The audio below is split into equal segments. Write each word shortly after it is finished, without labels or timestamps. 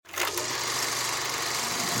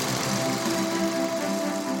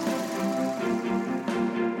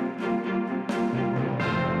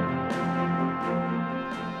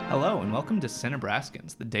welcome to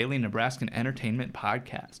Cinebraskins, the daily Nebraskan entertainment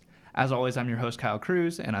podcast. As always, I'm your host, Kyle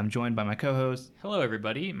Cruz, and I'm joined by my co-host. Hello,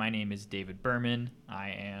 everybody. My name is David Berman.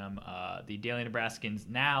 I am the Daily Nebraskan's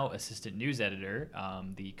now assistant news editor.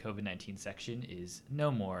 The COVID-19 section is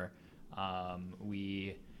no more.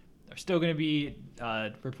 We are still going to be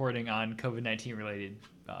reporting on COVID-19 related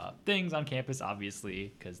things on campus,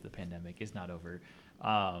 obviously, because the pandemic is not over.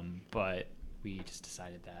 But we just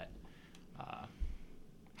decided that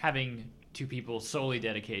having two people solely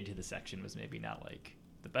dedicated to the section was maybe not like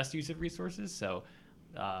the best use of resources. So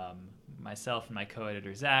myself and my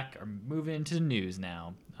co-editor Zach are moving into news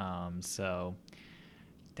now. So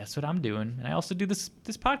that's what I'm doing. And I also do this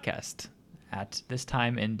podcast at this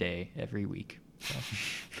time and day every week. So.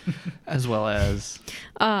 As well as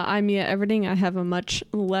I'm Mia Everding. I have a much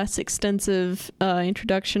less extensive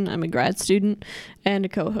introduction. I'm a grad student and a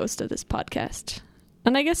co-host of this podcast.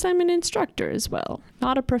 And I guess I'm an instructor as well,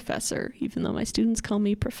 not a professor, even though my students call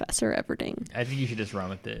me Professor Everding. I think you should just run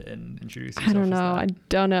with it and introduce yourself. I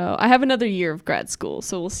don't know. I have another year of grad school,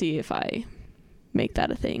 so we'll see if I make that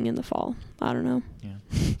a thing in the fall. I don't know. Yeah.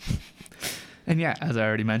 And yeah, as I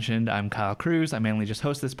already mentioned, I'm Kyle Cruz. I mainly just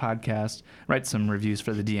host this podcast, write some reviews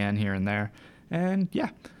for the DN here and there. And yeah,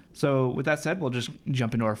 so with that said, we'll just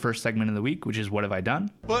jump into our first segment of the week, which is What Have I Done?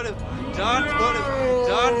 What have done? What have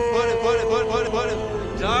done? What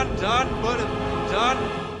have done? What have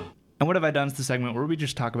done? And What Have I Done is the segment where we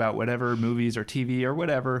just talk about whatever movies or TV or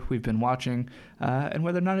whatever we've been watching and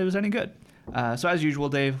whether or not it was any good. So as usual,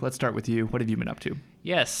 Dave, let's start with you. What have you been up to?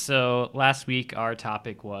 Yes, so last week our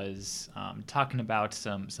topic was talking about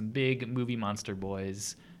some big movie monster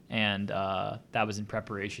boys, and that was in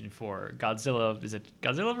preparation for Godzilla. Is it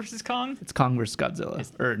Godzilla versus Kong? It's Kong versus Godzilla.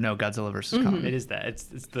 Godzilla versus Kong. It is that. It's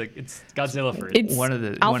Godzilla first. It's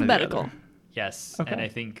alphabetical. Yes, okay. And I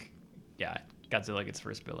think, Godzilla gets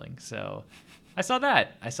first billing. So I saw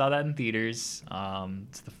that. In theaters.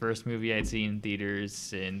 It's the first movie I'd seen in theaters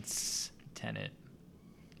since Tenet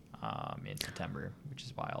in September, which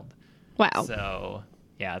is wild. Wow. So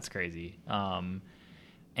yeah, it's crazy.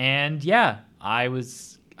 And yeah, I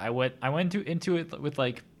went into it with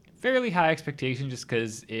like fairly high expectations just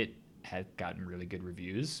because it had gotten really good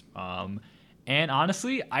reviews. And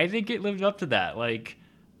honestly, I think it lived up to that. Like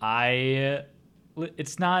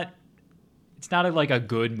it's not like a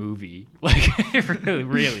good movie, like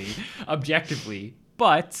really objectively,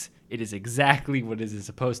 but it is exactly what it is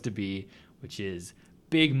supposed to be, which is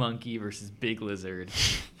big monkey versus big lizard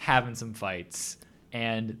having some fights.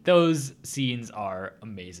 And those scenes are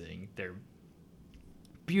amazing. They're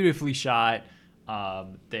beautifully shot.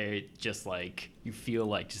 They're just like, you feel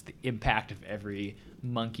like just the impact of every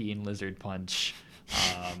monkey and lizard punch.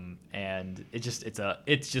 And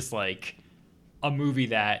it's just like a movie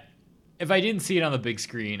that if I didn't see it on the big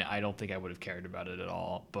screen, I don't think I would have cared about it at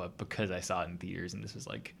all. But because I saw it in theaters and this was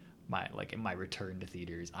like in my return to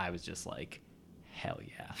theaters, I was just like, hell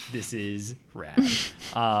yeah, this is rad.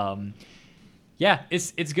 Yeah,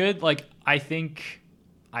 it's good. Like, I think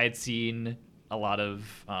I had seen a lot of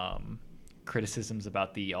criticisms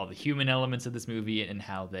about all the human elements of this movie and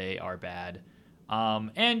how they are bad.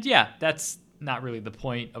 And yeah, that's not really the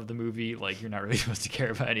point of the movie. Like, you're not really supposed to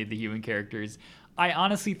care about any of the human characters. I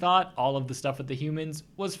honestly thought all of the stuff with the humans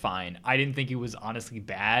was fine. I didn't think it was honestly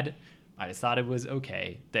bad. I just thought it was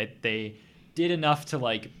okay. That they did enough to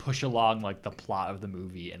like push along like the plot of the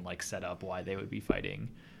movie and like set up why they would be fighting.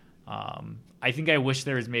 I think I wish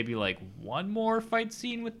there was maybe like one more fight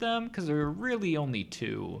scene with them because there were really only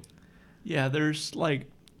two. Yeah, there's like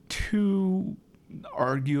two,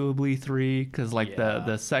 arguably three, because like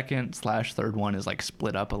the second/third one is like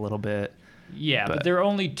split up a little bit. Yeah, but there are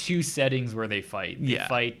only two settings where they fight. They Yeah.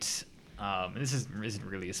 fight. And this isn't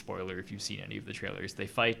really a spoiler if you've seen any of the trailers. They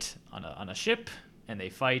fight on a ship, and they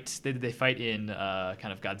fight. They fight in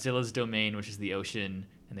kind of Godzilla's domain, which is the ocean,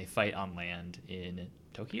 and they fight on land in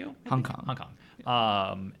Tokyo, Hong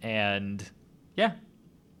Kong. And yeah,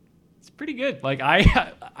 it's pretty good. Like I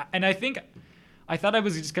thought I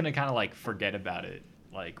was just gonna kind of like forget about it.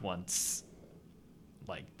 Like once,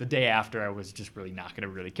 like the day after, I was just really not gonna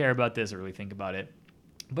really care about this or really think about it.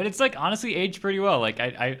 But it's like honestly aged pretty well. Like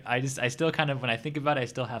I still kind of, when I think about it, I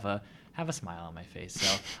still have a smile on my face.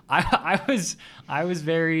 So I was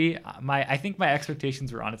very I think my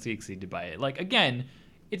expectations were honestly exceeded by it. Like again,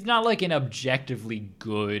 it's not like an objectively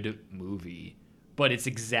good movie, but it's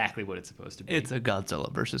exactly what it's supposed to be. It's a Godzilla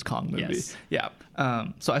versus Kong movie. Yes. Yeah.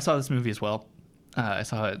 So I saw this movie as well. I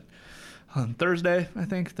saw it on Thursday, I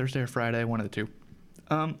think. Thursday or Friday, one of the two.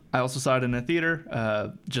 I also saw it in a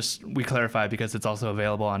theater. Just we clarify because it's also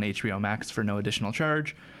available on HBO Max for no additional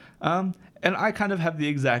charge. And I kind of have the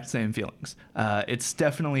exact same feelings. It's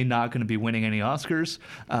definitely not going to be winning any Oscars,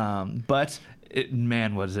 but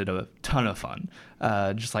man, was it a ton of fun.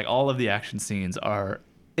 Just like all of the action scenes are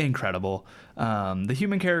incredible. The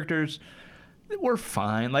human characters were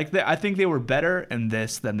fine. Like I think they were better in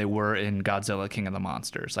this than they were in Godzilla King of the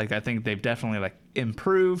Monsters. Like I think they've definitely like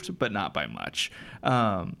improved, but not by much.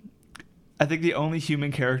 I think the only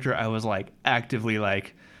human character I was like actively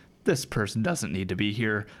like, this person doesn't need to be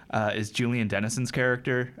here, is Julian Dennison's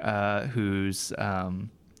character, who's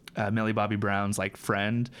Millie Bobby Brown's like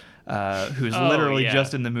friend, who's literally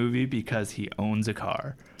just in the movie because he owns a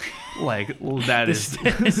car. Like that is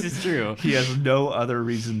this is true. He has no other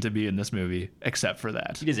reason to be in this movie except for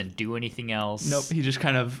that. He doesn't do anything else. Nope. He just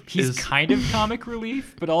kind of He's kind of comic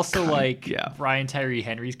relief, but also yeah. Brian Tyree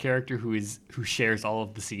Henry's character, who shares all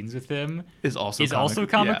of the scenes with him, is also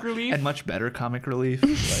comic relief and much better comic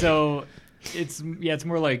relief. So it's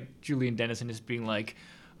more like Julian Dennison just being like,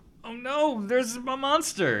 oh no, there's a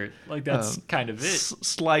monster. Like that's kind of it.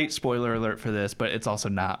 Slight spoiler alert for this, but it's also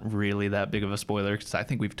not really that big of a spoiler because I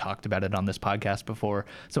think we've talked about it on this podcast before.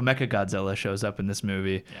 So Mechagodzilla shows up in this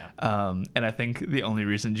movie. Yeah. And I think the only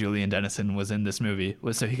reason Julian Dennison was in this movie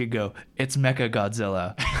was so he could go, it's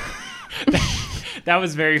Mechagodzilla. That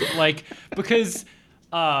was very because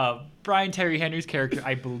Brian Tyree Henry's character,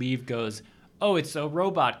 I believe, goes, oh, it's a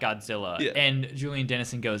robot Godzilla. Yeah. And Julian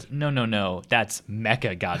Dennison goes, no, that's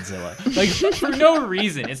Mecha Godzilla. Like, for no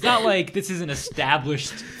reason. It's not like this is an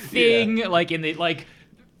established thing. Yeah. Like,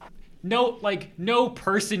 no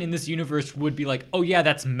person in this universe would be like, oh yeah,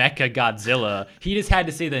 that's Mecha Godzilla. He just had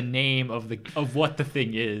to say the name of what the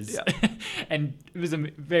thing is. Yeah. And it was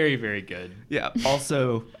very, very good. Yeah.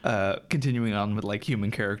 Also, continuing on with like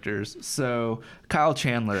human characters. So Kyle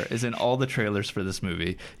Chandler is in all the trailers for this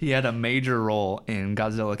movie. He had a major role in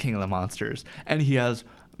Godzilla King of the Monsters, and he has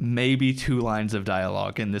maybe 2 lines of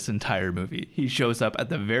dialogue in this entire movie. He shows up at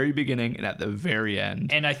the very beginning and at the very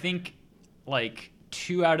end. And I think like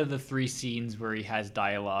 2 out of the 3 scenes where he has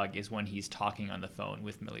dialogue is when he's talking on the phone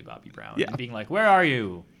with Millie Bobby Brown. Yeah. And being like, where are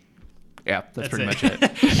you? Yeah, that's pretty much it.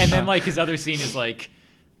 And then like his other scene is like,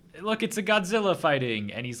 look, it's a Godzilla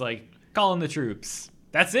fighting. And he's like, calling the troops.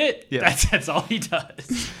 That's it. Yeah. That's all he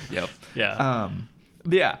does. Yep. Yeah.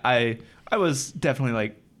 But yeah, I was definitely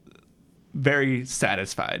like very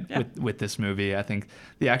satisfied with this movie. I think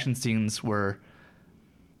the action scenes were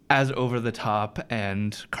as over the top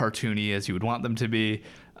and cartoony as you would want them to be.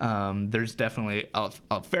 There's definitely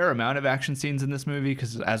a fair amount of action scenes in this movie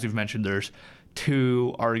because, as we've mentioned, there's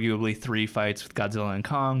 2, arguably 3 fights with Godzilla and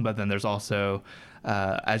Kong, but then there's also,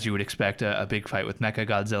 as you would expect, a big fight with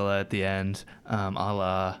Mechagodzilla at the end, a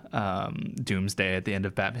la Doomsday at the end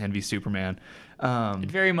of Batman v Superman.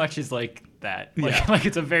 It very much is like that. Like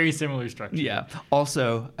it's a very similar structure. Yeah.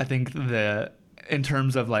 Also, I think in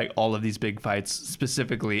terms of like all of these big fights,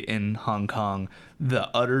 specifically in Hong Kong, the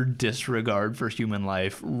utter disregard for human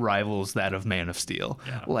life rivals that of Man of Steel.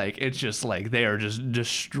 Yeah. Like it's just like they are just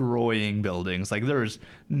destroying buildings. Like there's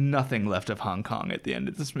nothing left of Hong Kong at the end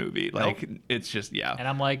of this movie. Like it's just And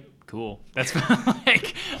I'm like, cool. That's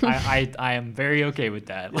like I am very okay with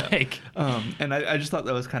that. Yeah. Like and I just thought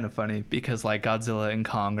that was kind of funny because like Godzilla and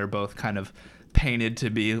Kong are both kind of painted to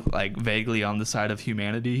be like vaguely on the side of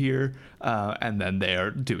humanity here, and then they are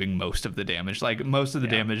doing most of the damage. Like most of the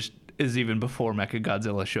damage is even before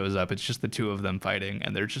Mechagodzilla shows up. It's just the 2 of them fighting,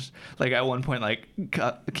 and they're just like at one point like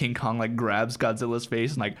King Kong like grabs Godzilla's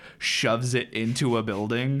face and like shoves it into a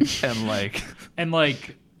building and like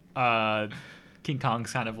King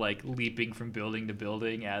Kong's kind of like leaping from building to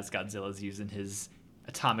building as Godzilla's using his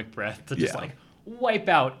atomic breath to just like wipe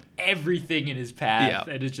out everything in his path.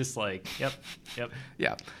 And it's just like, yep.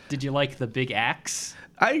 Yeah. Did you like the big axe?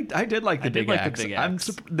 I did like the big axe. The big axe.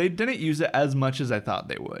 They didn't use it as much as I thought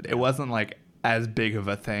they would. It wasn't like as big of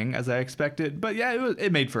a thing as I expected, but yeah,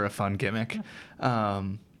 it made for a fun gimmick.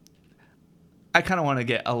 I kind of want to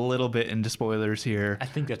get a little bit into spoilers here. I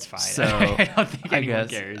think that's fine. So I don't think anyone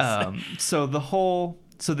cares.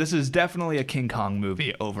 So this is definitely a King Kong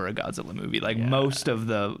movie over a Godzilla movie. Like most of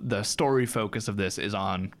the story focus of this is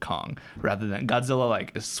on Kong rather than Godzilla.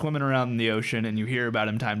 Like is swimming around in the ocean and you hear about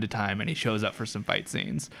him time to time and he shows up for some fight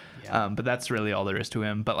scenes. But that's really all there is to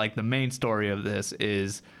him. But like the main story of this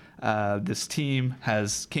is this team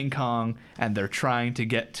has King Kong and they're trying to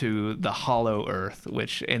get to the Hollow Earth,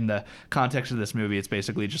 which in the context of this movie, it's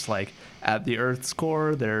basically just like at the Earth's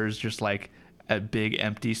core, there's just like a big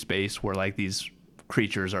empty space where like these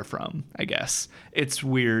creatures are from, I guess. It's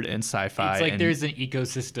weird and sci-fi. It's like there's an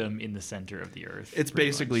ecosystem in the center of the Earth. It's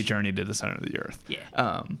basically Journey to the Center of the Earth.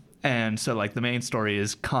 Yeah. And so, like, the main story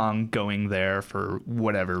is Kong going there for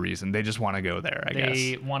whatever reason. They just want to go there, I guess.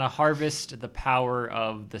 They want to harvest the power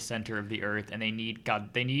of the center of the earth, and they need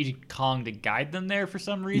Kong to guide them there for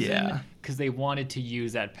some reason. Yeah. Because they wanted to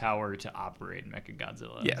use that power to operate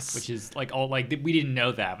Mechagodzilla. Yes. Which is we didn't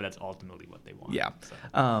know that, but that's ultimately what they want. Yeah. So.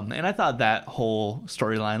 And I thought that whole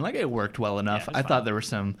storyline, like, it worked well enough. Yeah, it was I fine. thought there were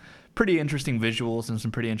some pretty interesting visuals and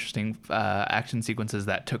some pretty interesting action sequences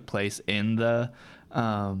that took place in the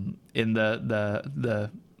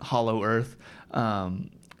Hollow Earth.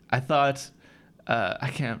 I thought I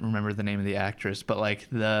can't remember the name of the actress, but like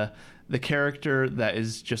the character that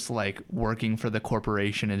is just like working for the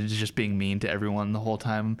corporation and is just being mean to everyone the whole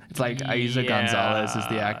time. It's like Eiza Gonzalez is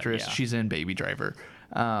the actress. Yeah. She's in Baby Driver.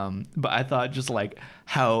 But I thought just like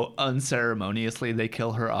how unceremoniously they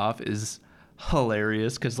kill her off is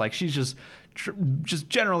hilarious, because like she's just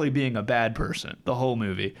generally being a bad person the whole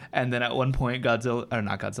movie, and then at one point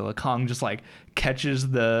Kong just like catches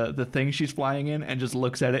the thing she's flying in and just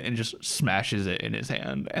looks at it and just smashes it in his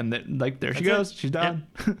hand, and then like there she goes, she's done.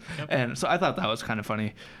 Yep. And so I thought that was kind of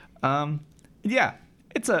funny. Yeah,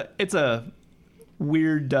 it's a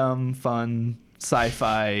weird, dumb, fun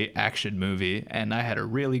sci-fi action movie, and I had a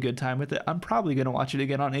really good time with it. I'm probably gonna watch it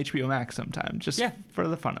again on HBO Max sometime, just for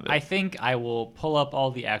the fun of it. I think I will pull up all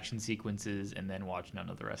the action sequences and then watch none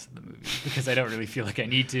of the rest of the movie because I don't really feel like I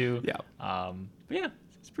need to. Yeah. But yeah,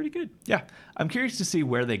 it's pretty good. Yeah, I'm curious to see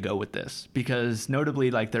where they go with this, because notably,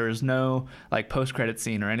 like, there is no like post-credit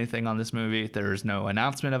scene or anything on this movie. There is no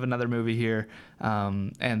announcement of another movie here,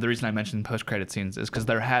 and the reason I mentioned post-credit scenes is because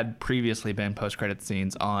there had previously been post-credit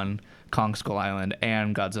scenes on Kong Skull Island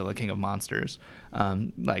and Godzilla King of Monsters,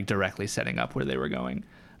 like directly setting up where they were going.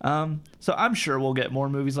 So I'm sure we'll get more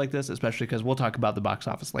movies like this, especially because we'll talk about the box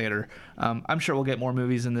office later. I'm sure we'll get more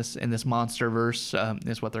movies in this MonsterVerse,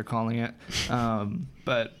 is what they're calling it.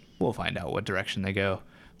 But we'll find out what direction they go.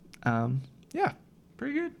 Yeah.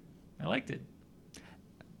 Pretty good. I liked it.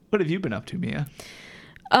 What have you been up to, Mia?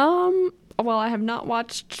 Well, I have not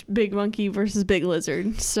watched Big Monkey versus Big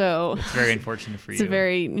Lizard, so It's very unfortunate for it's you. a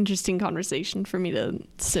very interesting conversation for me to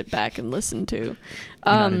sit back and listen to. You're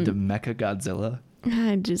not into Mechagodzilla?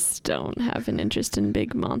 I just don't have an interest in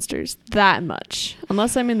big monsters that much,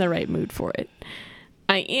 unless I'm in the right mood for it.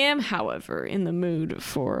 I am, however, in the mood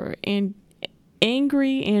for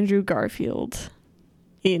angry Andrew Garfield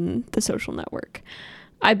in The Social Network.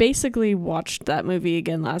 I basically watched that movie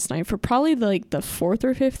again last night for probably like the fourth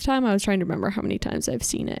or fifth time. I was trying to remember how many times I've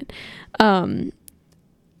seen it.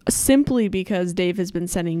 Simply because Dave has been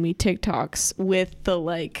sending me TikToks with the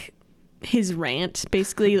like his rant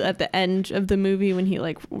basically at the end of the movie when he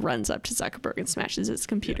like runs up to Zuckerberg and smashes his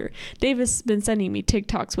computer. Dave has been sending me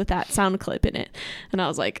TikToks with that sound clip in it, and I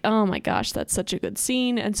was like, oh my gosh, that's such a good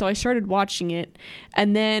scene. And so I started watching it,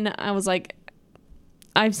 and then I was like,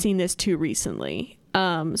 I've seen this too recently.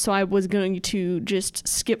 So I was going to just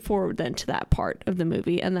skip forward then to that part of the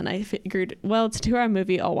movie, and then I figured, well, it's a 2-hour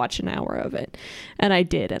movie, I'll watch an hour of it. And I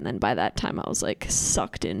did, and then by that time I was like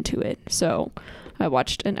sucked into it. So I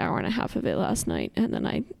watched an hour and a half of it last night, and then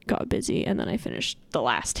I got busy, and then I finished the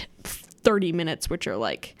last 30 minutes, which are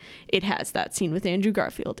like, it has that scene with Andrew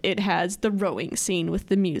Garfield, it has the rowing scene with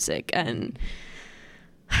the music, and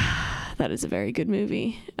that is a very good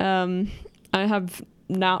movie. I have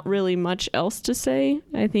not really much else to say.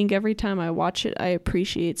 I think every time I watch it, I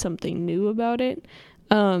appreciate something new about it.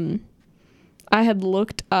 I had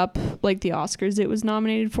looked up like the Oscars it was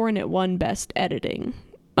nominated for, and it won Best Editing.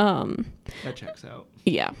 That checks out.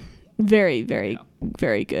 Yeah, very, very,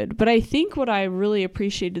 very good. But I think what I really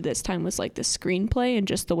appreciated this time was like the screenplay and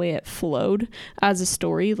just the way it flowed as a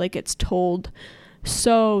story. Like, it's told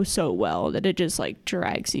so well that it just like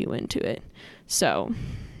drags you into it. So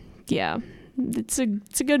yeah, it's a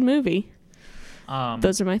good movie.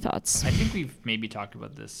 Those are my thoughts. I think we've maybe talked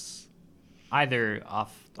about this either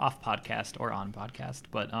off podcast or on podcast,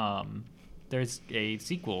 but there's a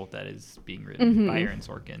sequel that is being written by Aaron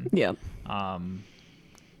Sorkin. Yeah.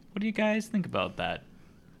 What do you guys think about that?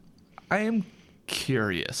 I am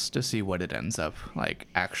curious to see what it ends up like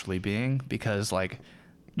actually being, because like,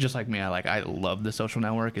 just like me, I love The Social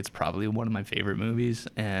Network. It's probably one of my favorite movies,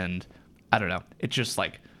 and I don't know, it's just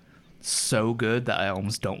like so good that I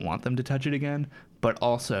almost don't want them to touch it again. But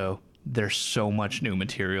also, there's so much new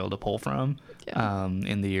material to pull from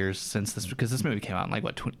in the years since this, because this movie came out in like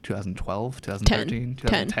what, 2012, 2013,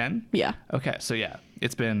 2010. Yeah. Okay, so yeah,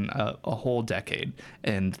 it's been a whole decade,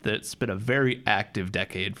 and it's been a very active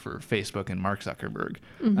decade for Facebook and Mark Zuckerberg.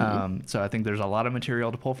 So I think there's a lot of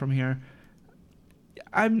material to pull from here.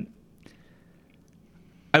 I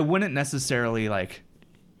wouldn't necessarily like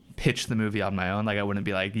pitch the movie on my own. Like I wouldn't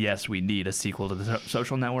be like, yes, we need a sequel to the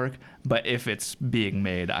Social Network. But if it's being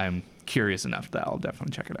made, I'm curious enough that I'll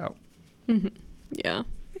definitely check it out. Yeah.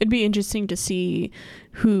 It'd be interesting to see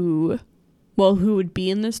who would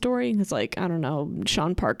be in this story. Because, like, I don't know,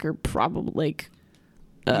 Sean Parker probably, like,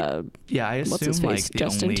 Yeah, I what's his assume like face? the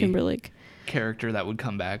Justin only Timberlake. character that would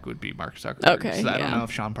come back would be Mark Zuckerberg. Okay, So I don't yeah. know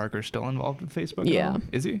if Sean Parker's still involved with Facebook. at Yeah. all.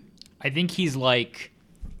 Is he? I think he's like,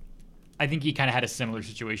 I think he kind of had a similar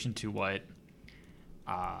situation to what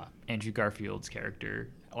Andrew Garfield's character,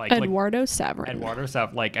 like Eduardo Saverin. Eduardo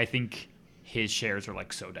Sav, like I think his shares are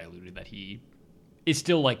like so diluted that he is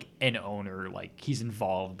still like an owner, like he's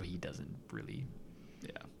involved, but he doesn't really,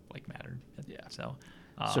 like matter. Yeah. So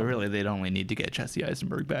So really, they'd only need to get Jesse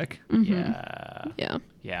Eisenberg back. yeah, Yeah.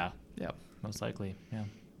 yeah, Yeah. most likely, yeah.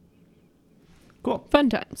 Cool. Fun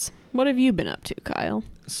times. What have you been up to, Kyle?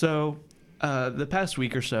 So, the past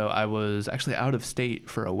week or so, I was actually out of state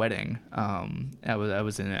for a wedding. I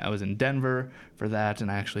was in Denver for that, and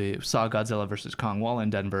I actually saw Godzilla vs. Kong while in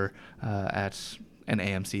Denver at an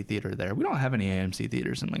AMC theater there. We don't have any AMC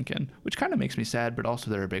theaters in Lincoln, which kind of makes me sad, but also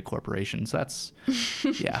they're a big corporation, so that's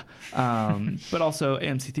yeah. But also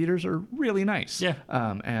AMC theaters are really nice. Yeah.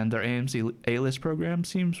 And their AMC A-list program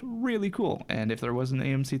seems really cool. And if there was an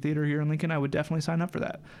AMC theater here in Lincoln, I would definitely sign up for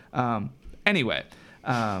that. Anyway.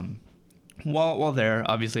 While there,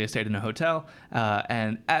 obviously I stayed in a hotel,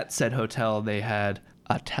 and at said hotel they had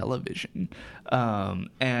a television,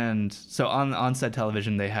 and so on said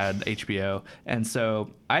television they had HBO, and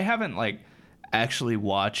so I haven't like actually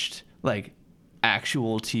watched like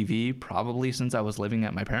actual TV probably since I was living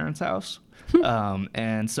at my parents' house.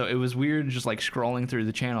 And so it was weird just like scrolling through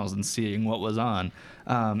the channels and seeing what was on.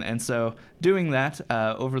 And so doing that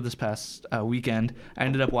over this past weekend, I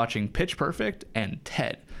ended up watching Pitch Perfect and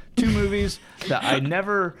Ted, two movies that I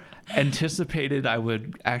never anticipated I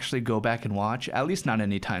would actually go back and watch, at least not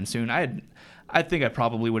anytime soon. I think I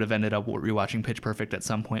probably would have ended up rewatching Pitch Perfect at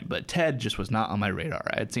some point, but Ted just was not on my radar.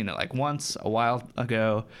 I had seen it like once a while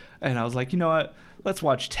ago, and I was like, you know what? Let's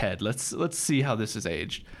watch Ted. Let's see how this is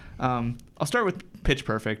aged. I'll start with Pitch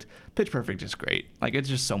Perfect. Pitch Perfect is great. Like, it's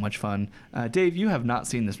just so much fun. Dave, you have not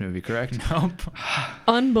seen this movie, correct? Nope.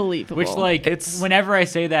 Unbelievable. Which, like, It's- whenever I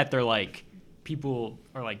say that, they're like, people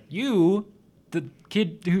are like, you, the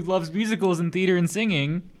kid who loves musicals and theater and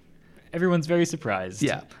singing, everyone's very surprised.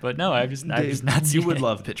 Yeah. But no, I've just Dave, not seen you would it.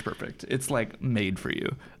 love Pitch Perfect. It's like made for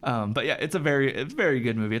you. But yeah, it's a very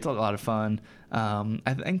good movie. It's a lot of fun.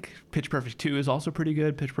 I think Pitch Perfect 2 is also pretty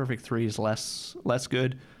good. Pitch Perfect 3 is less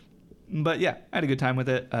good. But yeah, I had a good time with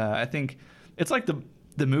it. I think it's like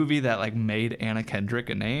the movie that like made Anna Kendrick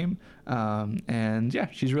a name. And yeah,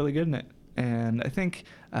 she's really good in it. And I think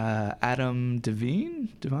Adam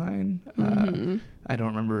Devine. I don't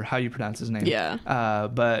remember how you pronounce his name. Yeah.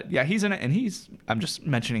 But yeah, he's in it, and I'm just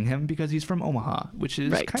mentioning him because he's from Omaha, which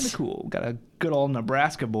is Right. kind of cool. Got a good old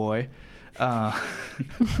Nebraska boy.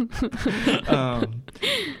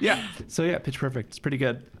 Yeah. So yeah, Pitch Perfect. It's pretty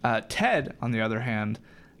good. Ted, on the other hand,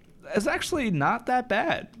 is actually not that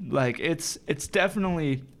bad. Like it's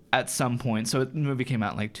definitely at some point. So the movie came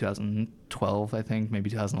out in like 2012, I think, maybe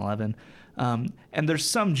 2011. And there's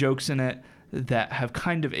some jokes in it that have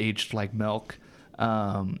kind of aged like milk.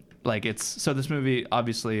 So this movie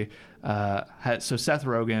obviously Seth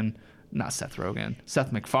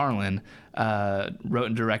MacFarlane wrote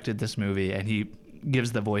and directed this movie, and he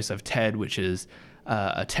gives the voice of Ted, which is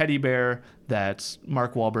a teddy bear that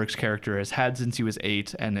Mark Wahlberg's character has had since he was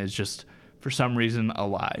 8 and is just for some reason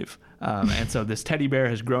alive. And so this teddy bear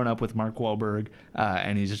has grown up with Mark Wahlberg,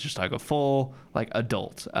 and he's just like a full like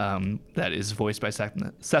adult that is voiced by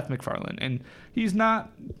Seth MacFarlane. And he's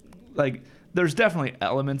not like, there's definitely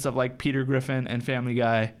elements of like Peter Griffin and Family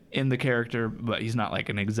Guy in the character, but he's not like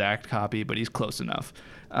an exact copy, but he's close enough.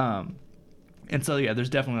 And so yeah, there's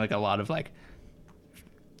definitely like a lot of like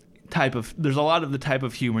there's a lot of the type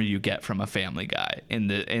of humor you get from a Family Guy in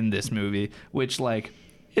this movie, which like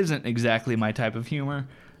isn't exactly my type of humor.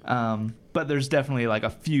 But there's definitely like a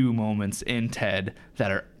few moments in Ted that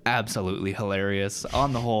are absolutely hilarious.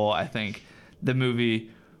 On the whole, I think the movie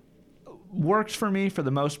works for me for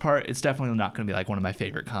the most part. It's definitely not going to be like one of my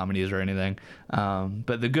favorite comedies or anything.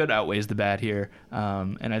 But the good outweighs the bad here.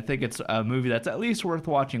 And I think it's a movie that's at least worth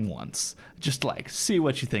watching once. Just like see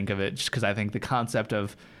what you think of it. Just because I think the concept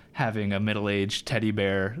of having a middle-aged teddy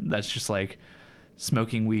bear that's just like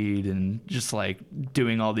smoking weed and just like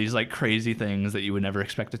doing all these like crazy things that you would never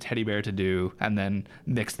expect a teddy bear to do, and then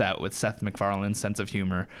mix that with Seth MacFarlane's sense of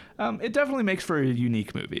humor, it definitely makes for a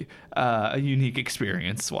unique movie, a unique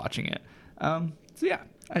experience watching it. So yeah,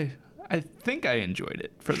 I I think I enjoyed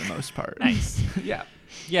it for the most part. Nice. Yeah.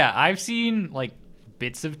 Yeah, I've seen like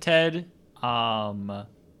bits of Ted.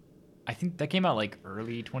 I think that came out like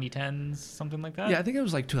early 2010s, something like that. Yeah, I think it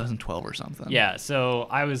was like 2012 or something. Yeah, so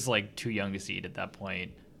I was like too young to see it at that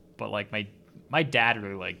point, but like my dad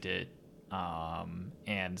really liked it,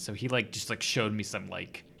 and so he like just like showed me some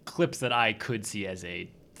like clips that I could see as a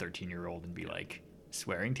 13-year-old and be like,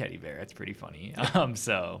 swearing teddy bear, that's pretty funny.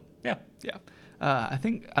 So yeah. Yeah. I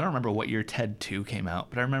think I don't remember what year Ted 2 came out,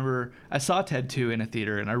 but I remember I saw Ted 2 in a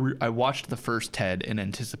theater, and I watched the first Ted in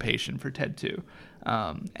anticipation for Ted 2,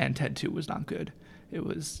 and Ted 2 was not good. It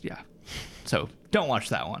was so don't watch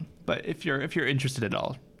that one. But if you're interested at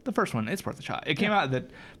all, the first one, it's worth a shot. It came out at the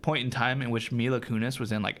point in time in which Mila Kunis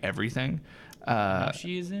was in like everything. Now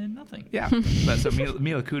she is in nothing. Yeah, but so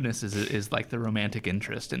Mila Kunis is like the romantic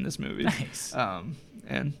interest in this movie. Nice.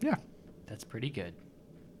 And yeah, That's pretty good.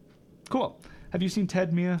 cool. Have you seen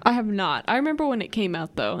Ted, Mia? I have not. I remember when it came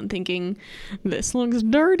out though, and thinking, "This looks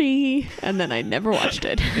dirty," and then I never watched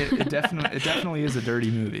it. It definitely is a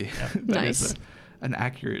dirty movie. That Nice. is an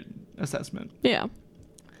accurate assessment. Yeah.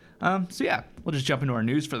 So yeah, we'll just jump into our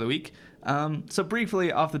news for the week. So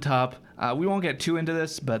briefly off the top, we won't get too into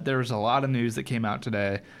this, but there was a lot of news that came out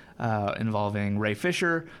today involving Ray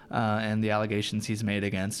Fisher and the allegations he's made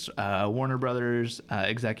against Warner Brothers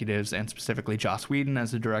executives, and specifically Joss Whedon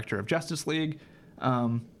as the director of Justice League.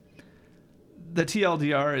 The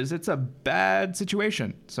TLDR is it's a bad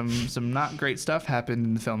situation. Some not great stuff happened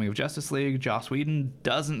in the filming of Justice League. Joss Whedon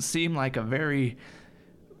doesn't seem like a very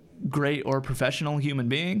great or professional human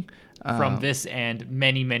being. From this and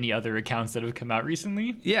many, many other accounts that have come out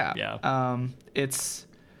recently. Yeah. Yeah. It's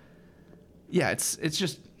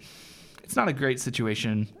just it's not a great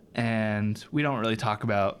situation, and we don't really talk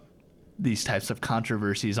about these types of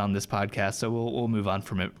controversies on this podcast, so we'll move on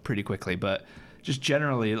from it pretty quickly. But just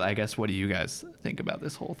generally, I guess, what do you guys think about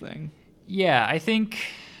this whole thing? Yeah, I think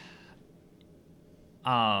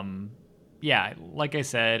like I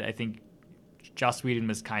said, I think Joss Whedon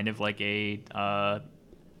was kind of like a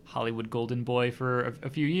Hollywood golden boy for a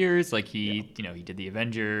few years. Like he did the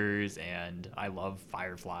Avengers, and I love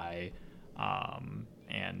Firefly,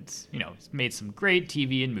 and made some great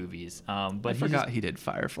TV and movies. But I forgot he did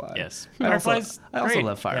Firefly. Yes, I also great.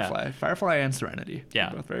 love Firefly. Yeah. Firefly and Serenity. Yeah,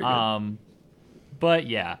 They're both very good. But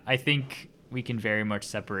yeah, I think we can very much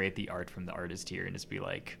separate the art from the artist here, and just be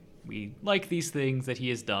like, we like these things that he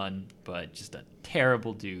has done, but just a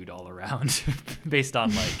terrible dude all around based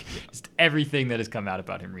on like just everything that has come out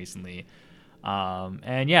about him recently.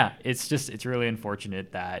 And yeah, it's really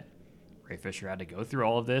unfortunate that Ray Fisher had to go through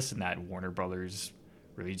all of this, and that Warner Brothers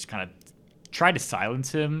really just kind of tried to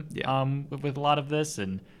silence him with a lot of this,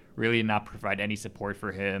 and really not provide any support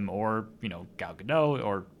for him or Gal Gadot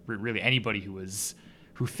or really anybody who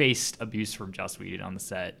faced abuse from Joss Whedon on the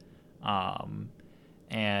set.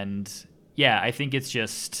 And yeah, I think it's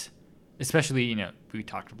just, especially, we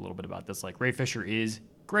talked a little bit about this, like Ray Fisher is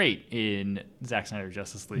great in Zack Snyder's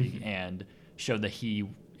Justice League and showed that he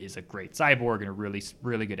is a great cyborg and a really,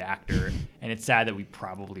 really good actor. And it's sad that we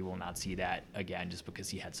probably will not see that again just because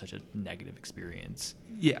he had such a negative experience.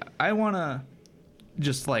 Yeah, I want to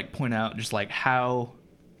just like point out just like how,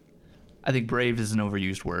 I think brave is an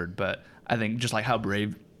overused word, but I think just like how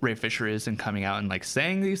brave Ray Fisher is in coming out and like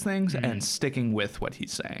saying these things and sticking with what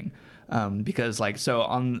he's saying. Because like, so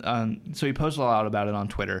so he posts a lot about it on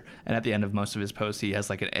Twitter, and at the end of most of his posts, he has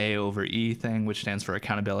like an A over E thing, which stands for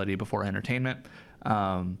accountability before entertainment.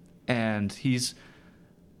 And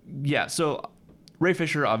so Ray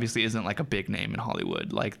Fisher obviously isn't like a big name in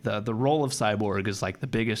Hollywood. Like the role of Cyborg is like the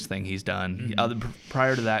biggest thing he's done.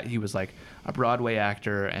 Prior to that, he was like a Broadway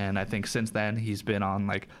actor, and I think since then he's been on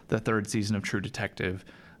like the 3rd season of True Detective.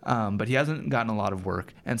 But he hasn't gotten a lot of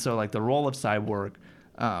work. And so like the role of Cyborg,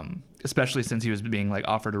 especially since he was being like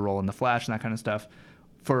offered a role in The Flash and that kind of stuff,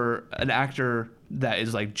 for an actor that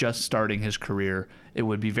is like just starting his career, it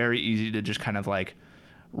would be very easy to just kind of like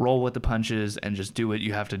roll with the punches and just do what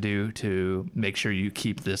you have to do to make sure you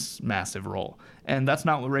keep this massive role. And that's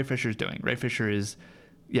not what Ray Fisher is doing. Ray Fisher is,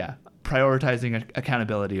 prioritizing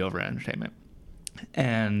accountability over entertainment.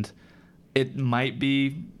 And it might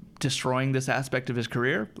be destroying this aspect of his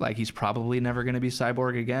career. Like he's probably never going to be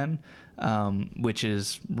Cyborg again, which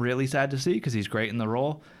is really sad to see because he's great in the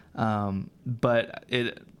role. But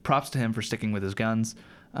props to him for sticking with his guns.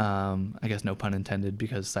 I guess no pun intended,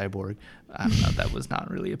 because Cyborg, I don't know, that was not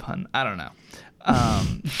really a pun. I don't know.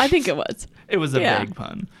 I think it was. It was a vague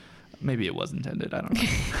pun. Maybe it was intended. I don't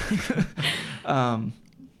know.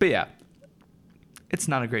 But yeah, it's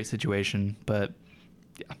not a great situation, but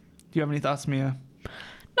yeah. Do you have any thoughts, Mia?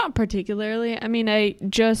 Not particularly. I mean, I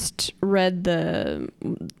just read the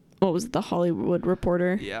Hollywood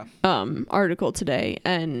Reporter Yeah. article today,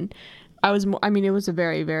 and it was a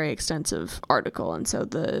very, very extensive article, and so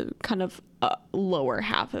the kind of lower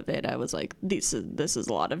half of it, I was like, this is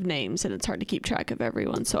a lot of names, and it's hard to keep track of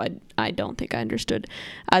everyone. So I don't think I understood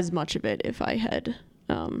as much of it if I had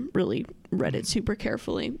really read it super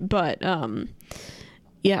carefully. But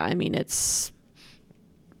yeah, I mean,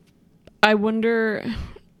 I wonder,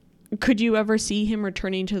 could you ever see him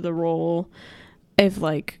returning to the role if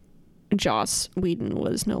like Joss Whedon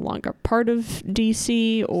was no longer part of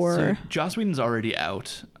DC, or So Joss Whedon's already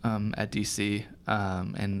out at DC,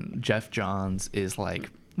 and Jeff Johns is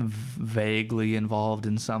like vaguely involved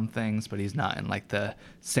in some things, but he's not in like the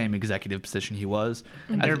same executive position he was.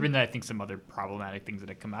 And there have been, I think, some other problematic things that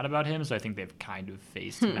have come out about him, so I think they've kind of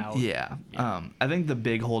phased him out. Yeah. I think the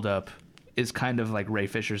big holdup is kind of like Ray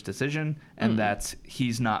Fisher's decision, and that's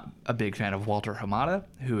he's not a big fan of Walter Hamada,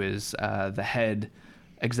 who is the head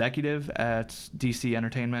executive at DC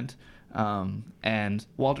Entertainment. And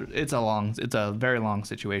Walter, it's a very long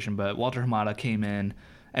situation, but Walter Hamada came in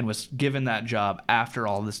and was given that job after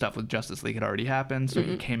all the stuff with Justice League had already happened. So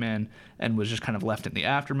he came in and was just kind of left in the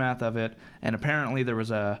aftermath of it. And apparently there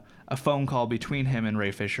was a phone call between him and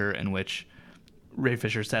Ray Fisher in which Ray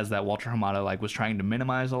Fisher says that Walter Hamada like was trying to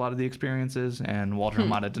minimize a lot of the experiences, and Walter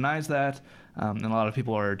Hamada denies that. And a lot of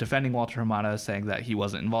people are defending Walter Hamada, saying that he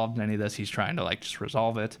wasn't involved in any of this. He's trying to like just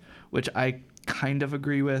resolve it, which I kind of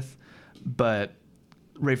agree with. But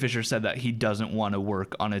Ray Fisher said that he doesn't want to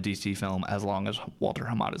work on a DC film as long as Walter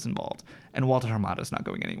Hamada's involved. And Walter Hamada's not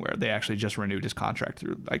going anywhere. They actually just renewed his contract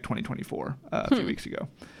through like 2024 a few weeks ago.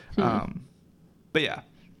 But yeah.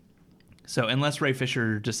 So unless Ray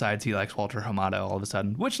Fisher decides he likes Walter Hamada all of a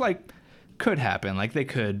sudden, which like could happen, like they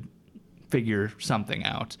could figure something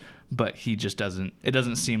out, but he just doesn't. It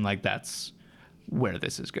doesn't seem like that's where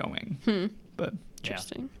this is going. But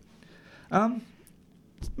interesting.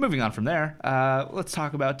 Moving on from there, let's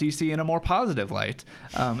talk about DC in a more positive light,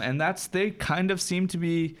 and that's they kind of seem to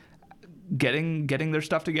be getting their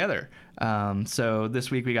stuff together. So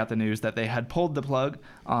this week we got the news that they had pulled the plug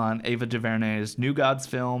on Ava DuVernay's New Gods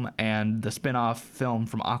film and the spin-off film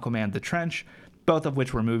from Aquaman: The Trench, both of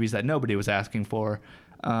which were movies that nobody was asking for.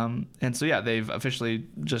 And so yeah, they've officially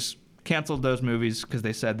just canceled those movies because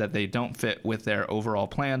they said that they don't fit with their overall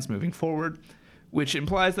plans moving forward, which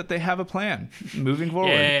implies that they have a plan moving forward.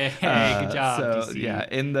 Yay, good job, So DC. yeah,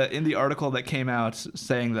 in the article that came out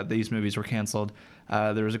saying that these movies were canceled,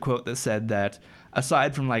 there was a quote that said that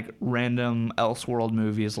aside from like random Elseworld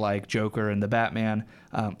movies like Joker and the Batman,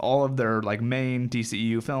 all of their like main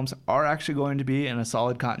DCEU films are actually going to be in a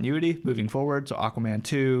solid continuity moving forward. So Aquaman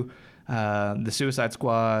 2, The Suicide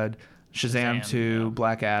Squad, Shazam 2, yeah.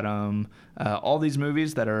 Black Adam, all these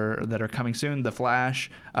movies that are coming soon, The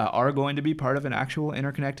Flash, are going to be part of an actual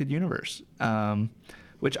interconnected universe,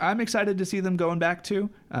 which I'm excited to see them going back to.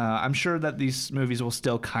 I'm sure that these movies will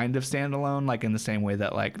still kind of stand alone, like in the same way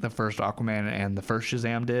that like the first Aquaman and the first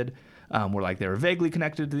Shazam did, where like they were vaguely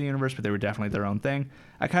connected to the universe, but they were definitely their own thing.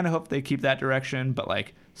 I kind of hope they keep that direction, but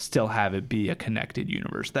like still have it be a connected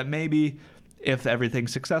universe that maybe if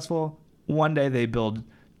everything's successful, one day they build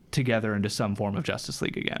together into some form of Justice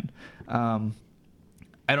League again.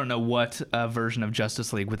 I don't know what a version of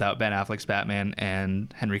Justice League without Ben Affleck's Batman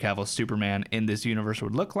and Henry Cavill's Superman in this universe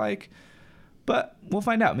would look like, but we'll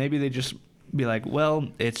find out. Maybe they just be like, well,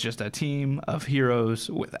 it's just a team of heroes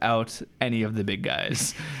without any of the big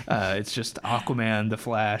guys. It's just Aquaman, The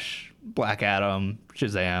Flash, Black Adam,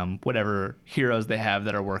 Shazam, whatever heroes they have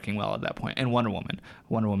that are working well at that point, and Wonder Woman.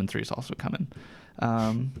 Wonder Woman 3 is also coming.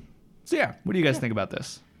 So yeah, what do you guys think about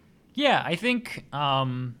this? Yeah, I think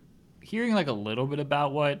hearing like a little bit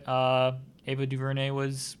about what Ava DuVernay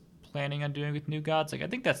was planning on doing with New Gods, like I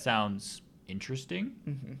think that sounds interesting.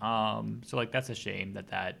 So like that's a shame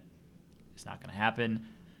that is not going to happen.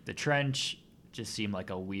 The Trench just seemed like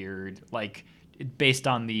a weird, like based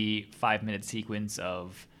on the 5-minute sequence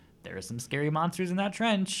of there are some scary monsters in that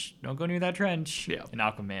trench. Don't go near that trench. Yeah. In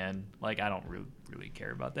Aquaman, like I don't really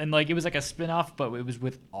care about that. And like it was like a spin-off, but it was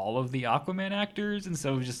with all of the Aquaman actors, and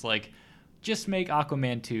so it was just like just make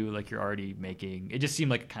Aquaman 2 like you're already making. It just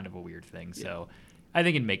seemed like kind of a weird thing. So I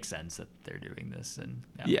think it makes sense that they're doing this. And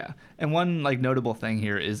yeah. And one like notable thing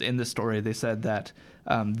here is in the story they said that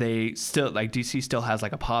they still like DC still has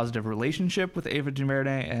like a positive relationship with Ava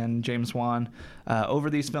DuVernay and James Wan over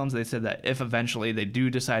these films. They said that if eventually they do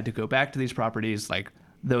decide to go back to these properties, like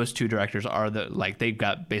those two directors are they've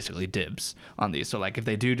got basically dibs on these. So like if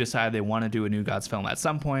they do decide they want to do a New Gods film at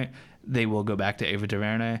some point, they will go back to Ava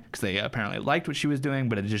DuVernay because they apparently liked what she was doing,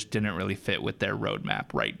 but it just didn't really fit with their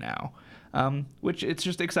roadmap right now. Which it's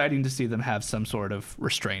just exciting to see them have some sort of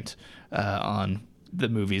restraint on the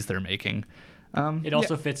movies they're making. It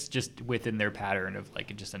also fits just within their pattern of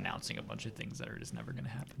like just announcing a bunch of things that are just never going to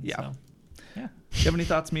happen. Yeah. So, yeah. Do you have any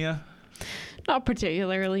thoughts, Mia? Not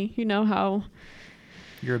particularly. You know how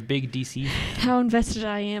You're a big DC fan. how invested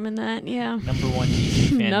I am in that. Yeah. Number one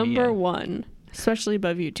DC fan. Number Mia. one, especially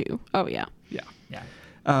above you two. Oh yeah. Yeah.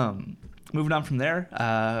 Yeah. Moving on from there,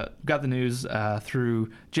 got the news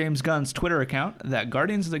through James Gunn's Twitter account that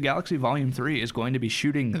Guardians of the Galaxy Volume 3 is going to be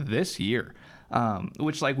shooting this year.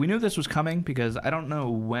 Which, like, we knew this was coming because I don't know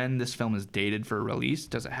when this film is dated for release.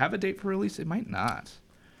 Does it have a date for release? It might not.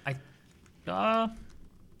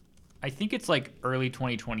 I think it's like early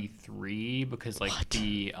 2023 because like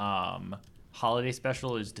the holiday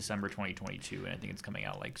special is December 2022, and I think it's coming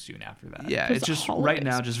out like soon after that. Yeah, There's it's just holidays. right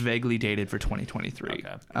now just vaguely dated for 2023.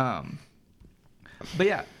 Okay. But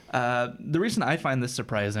yeah, the reason I find this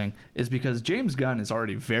surprising is because James Gunn is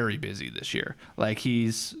already very busy this year. Like,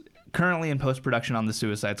 he's currently in post-production on The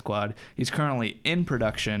Suicide Squad. He's currently in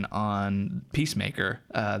production on Peacemaker,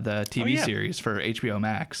 the TV series for HBO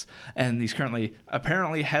Max. And he's currently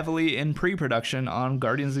apparently heavily in pre-production on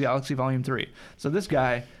Guardians of the Galaxy Volume 3. So this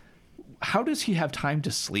guy, how does he have time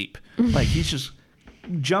to sleep? Like, he's just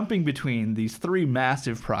jumping between these three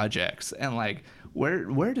massive projects. And, like,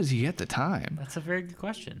 where does he get the time? That's a very good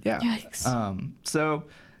question. Yeah. Yikes. So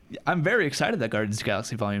I'm very excited that Guardians of the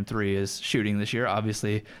Galaxy Volume 3 is shooting this year,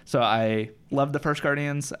 obviously. So I loved the first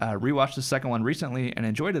Guardians, rewatched the second one recently, and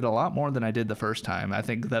enjoyed it a lot more than I did the first time. I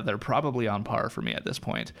think that they're probably on par for me at this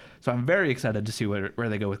point. So I'm very excited to see where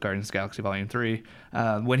they go with Guardians of the Galaxy Volume 3.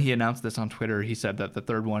 When he announced this on Twitter, he said that the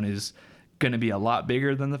third one is going to be a lot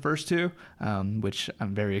bigger than the first two, which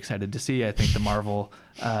I'm very excited to see. I think the Marvel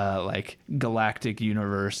like galactic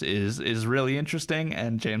universe is really interesting,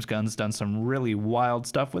 and James Gunn's done some really wild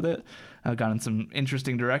stuff with it, gone in some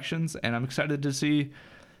interesting directions, and I'm excited to see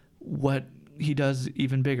what he does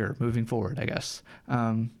even bigger moving forward, I guess.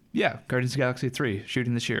 Yeah, Guardians of the Galaxy 3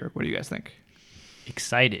 shooting this year. What do you guys think?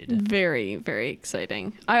 Excited. Very, very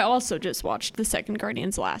exciting. I also just watched the second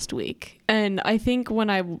Guardians last week, and I think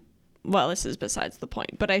well, this is besides the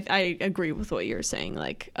point, but I agree with what you're saying,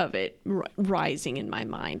 like, of it rising in my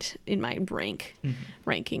mind, in my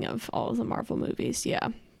ranking of all of the Marvel movies, yeah,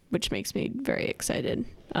 which makes me very excited.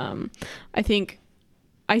 I think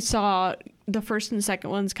I saw the first and second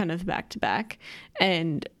ones kind of back to back,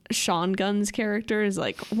 and Sean Gunn's character is,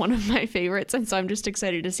 like, one of my favorites, and so I'm just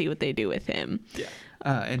excited to see what they do with him. Yeah.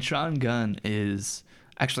 And Sean Gunn is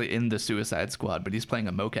actually in the Suicide Squad, but he's playing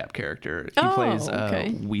a mocap character. He plays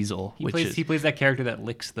Weasel, He plays that character that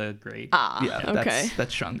licks the grate. Okay.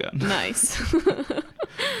 That's Sean Gunn. Nice.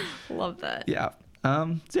 Love that. Yeah.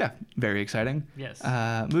 So yeah, very exciting. Yes.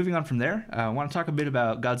 Moving on from there, I want to talk a bit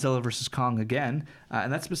about Godzilla vs. Kong again,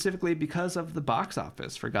 and that's specifically because of the box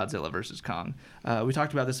office for Godzilla vs. Kong. We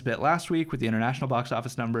talked about this a bit last week with the international box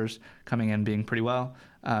office numbers coming in being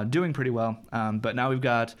doing pretty well, but now we've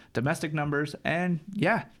got domestic numbers, and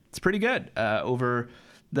yeah, it's pretty good. Over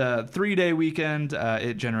the 3-day weekend,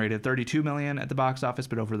 it generated $32 million at the box office,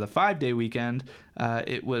 but over the 5-day weekend,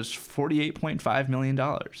 it was $48.5 million.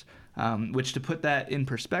 Which, to put that in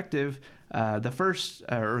perspective, but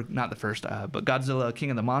Godzilla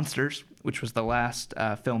King of the Monsters, which was the last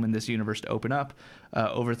film in this universe to open up,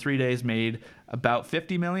 over 3 days made about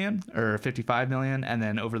 $50 million or $55 million, and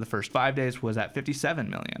then over the first 5 days was at $57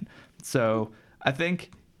 million. So I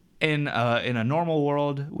think in a normal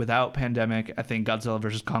world without pandemic, I think Godzilla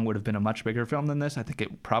vs. Kong would have been a much bigger film than this. I think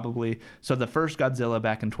it probably... So the first Godzilla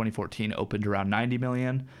back in 2014 opened around $90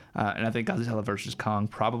 million, and I think Godzilla vs. Kong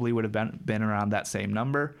probably would have been around that same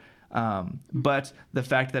number. But the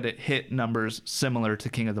fact that it hit numbers similar to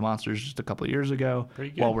King of the Monsters just a couple of years ago,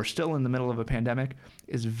 while we're still in the middle of a pandemic,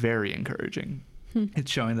 is very encouraging.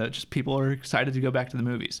 It's showing that just people are excited to go back to the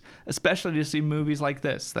movies, especially to see movies like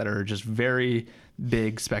this that are just very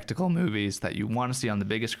big spectacle movies that you want to see on the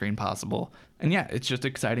biggest screen possible. And yeah, it's just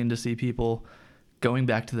exciting to see people going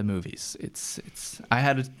back to the movies.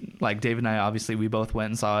 Like David and I, obviously we both went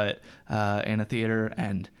and saw it in a theater,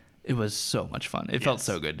 and it was so much fun. It felt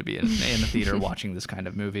so good to be in a theater watching this kind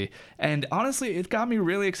of movie. And honestly, it got me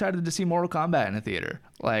really excited to see Mortal Kombat in a theater.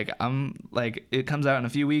 Like, it comes out in a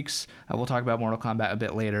few weeks. We'll talk about Mortal Kombat a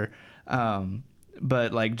bit later.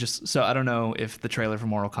 But like, just so I don't know if the trailer for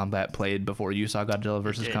Mortal Kombat played before you saw Godzilla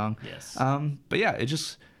vs. Kong. Yes. But yeah,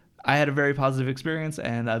 I had a very positive experience,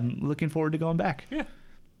 and I'm looking forward to going back. Yeah.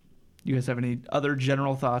 You guys have any other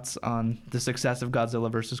general thoughts on the success of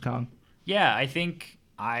Godzilla vs. Kong? Yeah, I think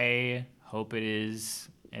I hope it is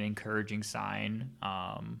an encouraging sign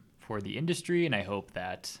for the industry, and I hope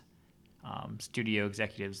that studio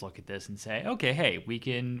executives look at this and say, okay, hey, we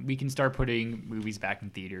can start putting movies back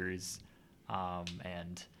in theaters,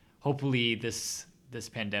 and hopefully this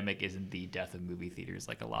pandemic isn't the death of movie theaters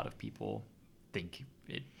like a lot of people think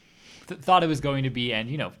it thought it was going to be,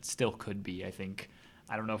 and still could be.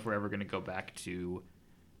 I don't know if we're ever going to go back to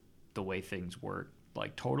the way things work,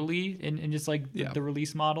 like totally in just like the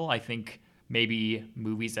release model. I think maybe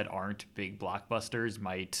movies that aren't big blockbusters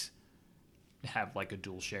might have like a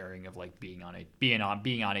dual sharing of like being on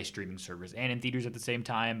a streaming service and in theaters at the same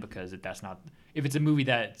time, because if it's a movie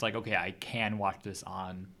that's like, okay, I can watch this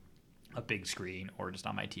on a big screen or just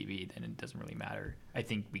on my TV, then it doesn't really matter. I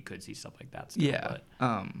think we could see stuff like that still,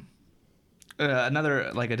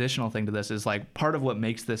 another like additional thing to this is like part of what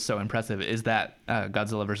makes this so impressive is that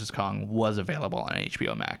Godzilla vs. Kong was available on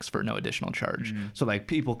HBO Max for no additional charge. So like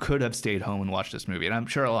people could have stayed home and watched this movie, and I'm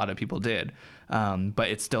sure a lot of people did, but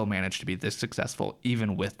it still managed to be this successful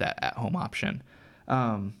even with that at-home option.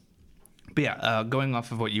 But yeah, going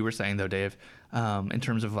off of what you were saying though, Dave, in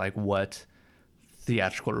terms of like what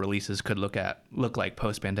theatrical releases could look like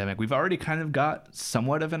post-pandemic, we've already kind of got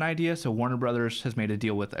somewhat of an idea. So Warner Brothers has made a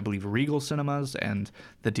deal with, I believe, Regal Cinemas, and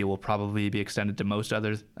the deal will probably be extended to most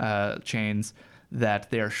other chains,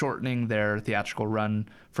 that they are shortening their theatrical run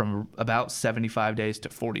from about 75 days to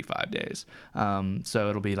 45 days. So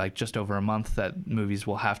it'll be like just over a month that movies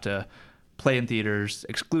will have to play in theaters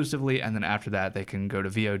exclusively, and then after that they can go to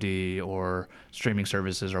VOD or streaming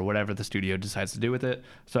services or whatever the studio decides to do with it.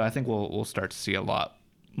 So I think we'll start to see a lot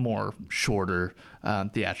more shorter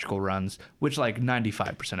theatrical runs, which like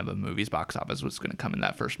 95% of a movie's box office was going to come in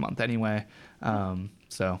that first month anyway.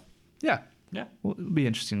 So yeah, it'll be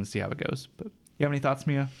interesting to see how it goes. But you have any thoughts,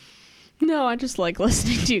 Mia? No, I just like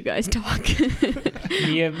listening to you guys talk.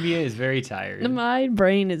 Mia is very tired. My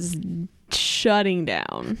brain is shutting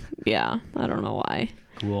down. Yeah, I don't know why.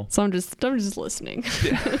 Cool. So I'm just listening.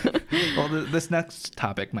 Yeah. Well, this next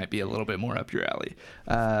topic might be a little bit more up your alley.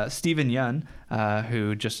 Steven Yeun,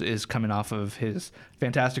 who just is coming off of his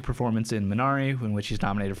fantastic performance in Minari, in which he's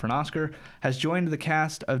nominated for an Oscar, has joined the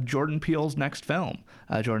cast of Jordan Peele's next film.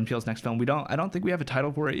 I don't think we have a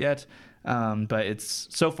title for it yet, but it's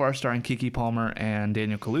so far starring Keke Palmer and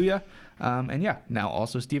Daniel Kaluuya. And yeah, now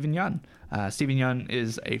also Steven Yeun. Steven Yeun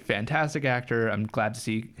is a fantastic actor. I'm glad to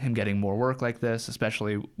see him getting more work like this,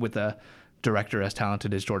 especially with a director as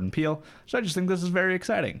talented as Jordan Peele. So I just think this is very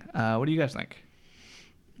exciting. What do you guys think?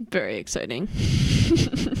 Very exciting.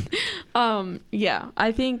 Yeah,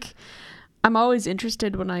 I think I'm always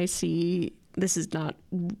interested when I see, this is not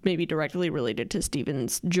maybe directly related to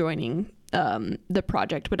Steven's joining the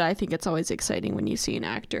project, but I think it's always exciting when you see an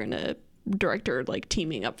actor and a director like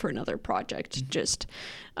teaming up for another project, just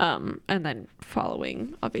and then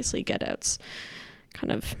following obviously Get Out's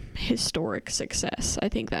kind of historic success. I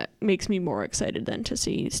think that makes me more excited than to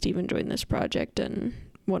see Steven join this project and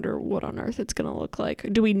wonder what on earth it's gonna look like.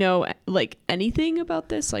 Do we know like anything about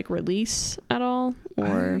this like release at all,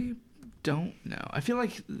 or? I don't know. I feel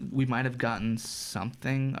like we might have gotten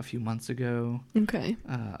something a few months ago. Okay.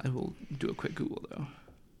 I will do a quick Google though.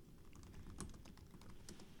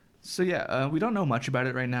 So yeah, we don't know much about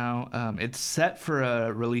it right now. It's set for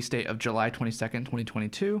a release date of July 22nd,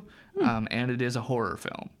 2022, and it is a horror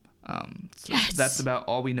film. So yes! That's about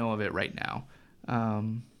all we know of it right now.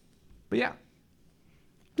 But yeah.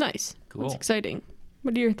 Nice. Cool. That's exciting.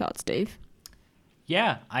 What are your thoughts, Dave?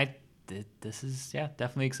 Yeah, this is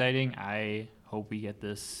definitely exciting. I hope we get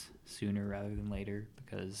this sooner rather than later,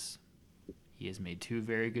 because he has made 2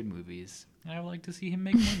 very good movies, and I would like to see him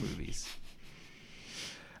make more movies.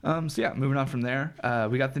 So yeah, moving on from there,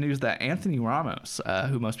 we got the news that Anthony Ramos,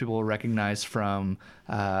 who most people will recognize from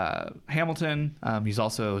Hamilton, he's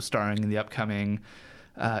also starring in the upcoming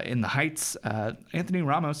In the Heights. Anthony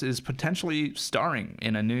Ramos is potentially starring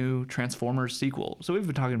in a new Transformers sequel. So we've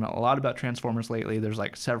been talking a lot about Transformers lately. There's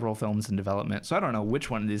like several films in development, so I don't know which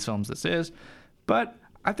one of these films this is, but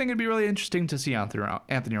I think it'd be really interesting to see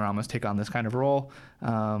Anthony Ramos take on this kind of role.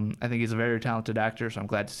 I think he's a very talented actor, so I'm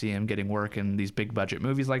glad to see him getting work in these big budget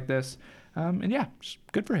movies like this. And yeah, just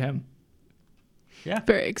good for him. Yeah.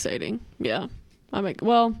 Very exciting. Yeah. I'm like,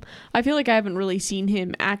 well, I feel like I haven't really seen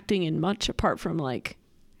him acting in much apart from like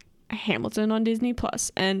Hamilton on Disney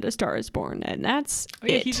Plus and A Star Is Born, and that's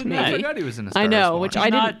it. He's in maybe. that. I forgot he was in A Star I Is know, Born. which He's I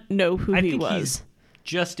not- didn't know who I he think was.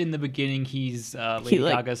 just in the beginning, he's Lady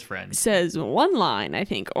like, Gaga's friend. Says one line, I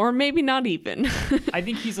think, or maybe not even. I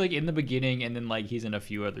think he's like in the beginning, and then like he's in a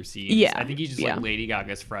few other scenes. Yeah, I think he's just yeah. like Lady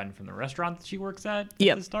Gaga's friend from the restaurant that she works at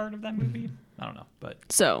Yep. the start of that movie. I don't know, but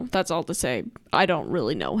So that's all to say. I don't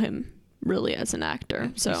really know him really as an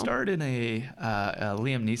actor. So He starred in a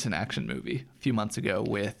Liam Neeson action movie a few months ago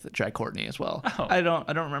with Jai Courtney as well. Oh. I don't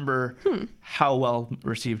remember how well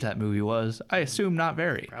received that movie was. I assume not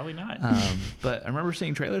very. probably not. But I remember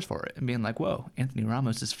seeing trailers for it and being like, "Whoa, Anthony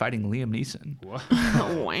Ramos is fighting Liam Neeson."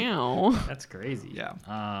 Whoa, wow. that's crazy. Yeah.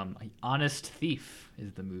 Honest Thief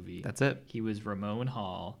is the movie. That's it. He was Ramon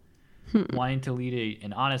Hall. Wanting to lead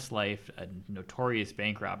an honest life, a notorious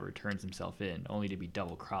bank robber turns himself in, only to be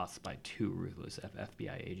double-crossed by two ruthless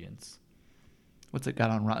FBI agents. What's it got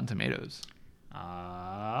on Rotten Tomatoes?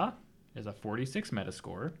 There's a 46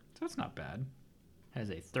 Metascore, so that's not bad. Has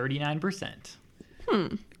a 39%.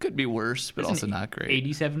 It could be worse, but That's also an not great.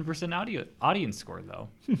 87% audience score, though.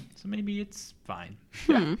 So maybe it's fine.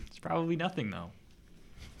 It's probably nothing, though.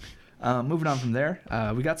 Moving on from there,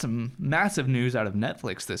 we got some massive news out of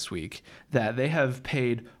Netflix this week that they have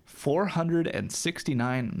paid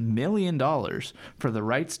 $469 million for the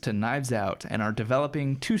rights to Knives Out and are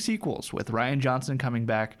developing 2 sequels, with Rian Johnson coming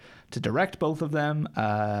back to direct both of them.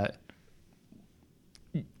 Why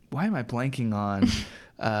am I blanking on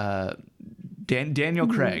Daniel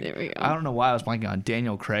Craig? There we go. I don't know why I was blanking on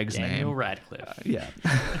Daniel Craig's name. Daniel Radcliffe. Yeah.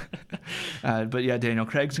 But yeah, Daniel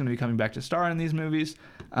Craig's going to be coming back to star in these movies.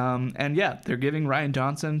 And yeah, they're giving Rian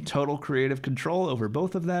Johnson total creative control over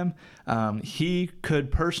both of them. He could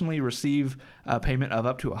personally receive a payment of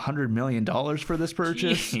up to $100 million for this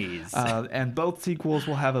purchase. Jeez. And both sequels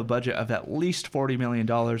will have a budget of at least $40 million,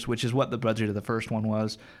 which is what the budget of the first one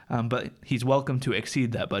was. But he's welcome to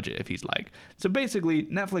exceed that budget if he's like. So basically,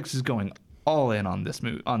 Netflix is going all in on this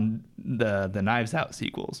movie, on the Knives Out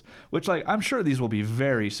sequels, which like I'm sure these will be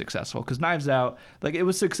very successful, because Knives Out, like, it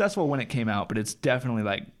was successful when it came out, but it's definitely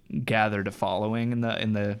like gathered a following in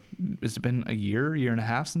the it's been a year and a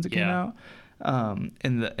half since it came out.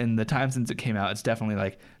 In the time since it came out, it's definitely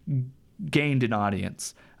like gained an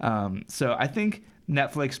audience. So I think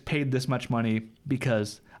Netflix paid this much money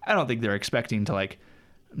because I don't think they're expecting to like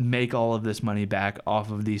make all of this money back off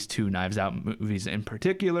of these 2 Knives Out movies in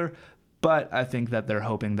particular. But I think that they're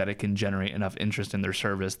hoping that it can generate enough interest in their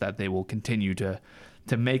service that they will continue to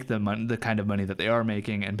make the kind of money that they are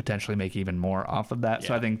making, and potentially make even more off of that.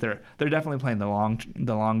 So I think they're definitely playing the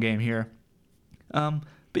long game here. But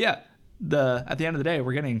yeah, at the end of the day,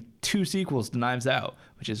 we're getting 2 sequels to Knives Out,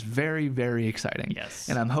 which is very, very exciting. Yes.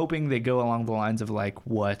 And I'm hoping they go along the lines of like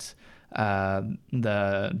what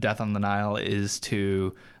the Death on the Nile is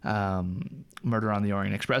to Murder on the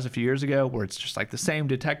Orient Express a few years ago, where it's just like the same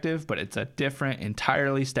detective, but it's a different,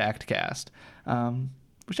 entirely stacked cast,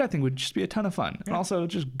 which I think would just be a ton of fun. And also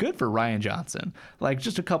just good for Rian Johnson. Like,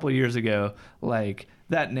 just a couple of years ago, like,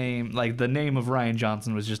 that name, like the name of Rian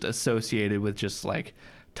Johnson was just associated with just like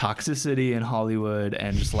toxicity in Hollywood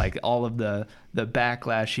and just like all of the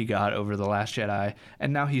backlash he got over The Last Jedi.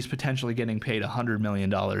 And now he's potentially getting paid $100 million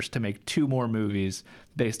to make 2 more movies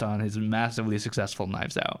based on his massively successful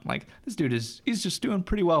Knives Out. Like, this dude he's just doing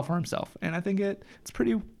pretty well for himself. And I think it's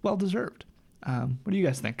pretty well deserved. What do you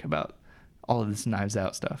guys think about all of this Knives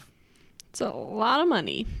Out stuff? It's a lot of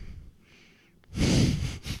money.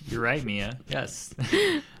 You're right, Mia. Yes.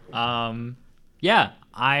 Yeah,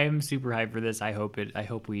 I'm super hyped for this. I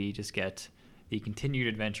hope we just get the continued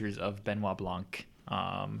adventures of Benoit Blanc,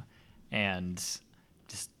 and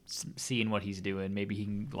just seeing what he's doing. Maybe he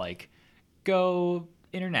can like go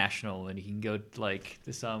international, and he can go like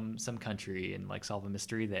to some country and like solve a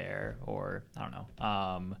mystery there, or I don't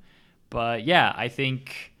know. But yeah, I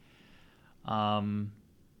think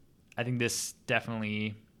this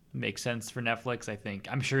definitely makes sense for Netflix.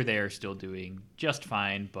 I'm sure they are still doing just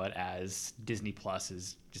fine, but as Disney Plus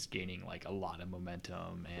is just gaining like a lot of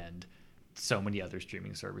momentum, and so many other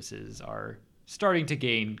streaming services are starting to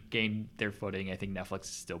gain their footing, I think Netflix is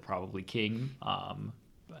still probably king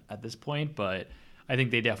at this point, but I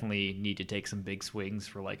think they definitely need to take some big swings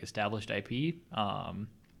for like established IP.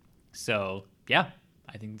 So yeah,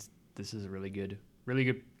 I think this is a really good,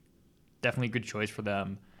 definitely good choice for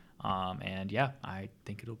them. And yeah, I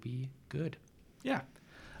think it'll be good. Yeah.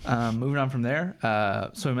 Moving on from there.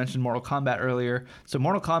 So we mentioned Mortal Kombat earlier. So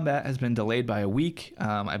Mortal Kombat has been delayed by a week,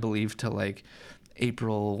 I believe, to like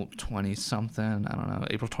April 20-something. I don't know,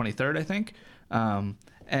 April 23rd, I think.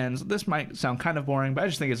 And this might sound kind of boring, but I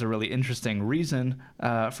just think it's a really interesting reason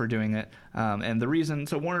for doing it. And the reason,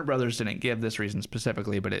 so Warner Brothers didn't give this reason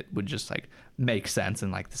specifically, but it would just like make sense.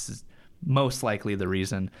 And like, this is most likely the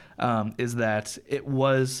reason, is that it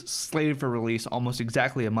was slated for release almost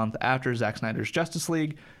exactly a month after Zack Snyder's Justice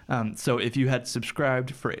League. So if you had subscribed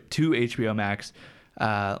to HBO Max,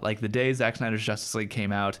 like the day Zack Snyder's Justice League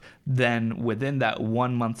came out, then within that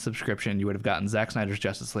 1 month subscription, you would have gotten Zack Snyder's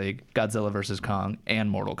Justice League, Godzilla vs. Kong, and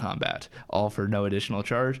Mortal Kombat, all for no additional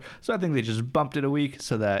charge. So I think they just bumped it a week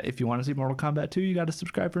so that if you want to see Mortal Kombat 2, you got to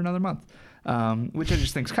subscribe for another month, which I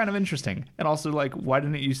just think is kind of interesting. And also, like, why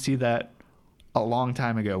didn't you see that a long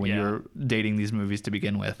time ago when you were dating these movies to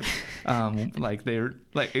begin with? Like they're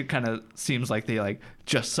like, it kind of seems like they like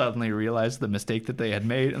just suddenly realized the mistake that they had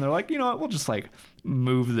made, and they're like, you know what, we'll just like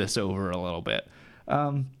move this over a little bit.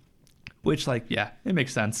 Which, like, yeah, it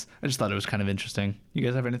makes sense. I just thought it was kind of interesting. You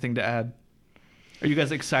guys have anything to add? Are you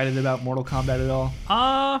guys excited about Mortal Kombat at all?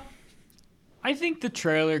 I think the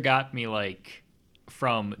trailer got me like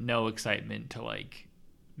from no excitement to like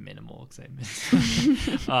minimal excitement.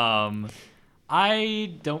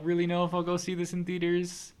 I don't really know if I'll go see this in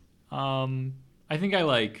theaters. I think I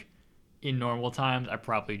like in normal times I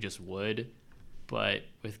probably just would, but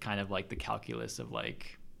with kind of like the calculus of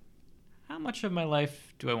like how much of my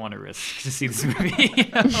life do I want to risk to see this movie? You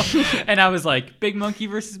know? And I was like, Big Monkey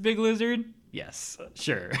versus Big Lizard? Yes,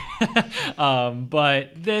 sure.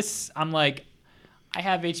 But this, I'm like, I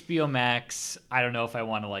have HBO Max. I don't know if I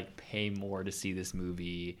want to like pay more to see this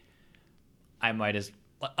movie. I might as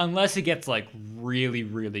unless it gets like really,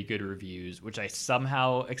 really good reviews, which I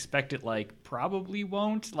somehow expect it like probably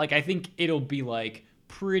won't. Like I think it'll be like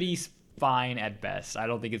pretty fine at best. I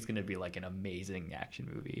don't think it's gonna be like an amazing action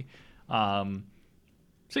movie.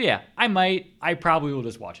 So yeah, I probably will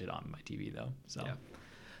just watch it on my TV though. So yeah.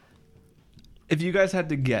 If you guys had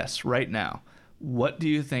to guess right now, what do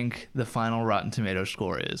you think the final Rotten Tomatoes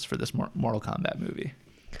score is for this Mortal Kombat movie?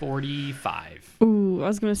 45. Ooh, I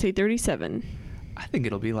was gonna say 37. I think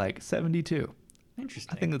it'll be like 72.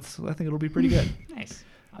 Interesting. I think it'll be pretty good. Nice.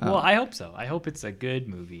 Well, I hope so. I hope it's a good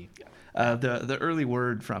movie. The early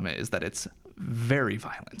word from it is that it's very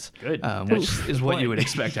violent. Good. Which is what you would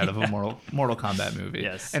expect out of a Mortal Kombat movie.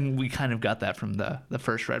 Yes. And we kind of got that from the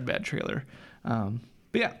first Red Bad trailer. But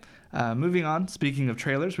yeah, moving on. Speaking of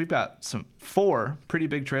trailers, we've got 4 pretty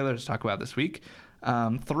big trailers to talk about this week.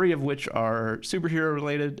 3 of which are superhero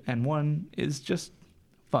related, and 1 is just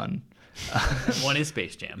fun. One is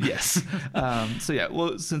Space Jam. Yes. So yeah,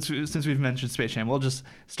 well, since we've mentioned Space Jam, we'll just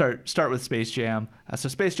start with Space Jam. So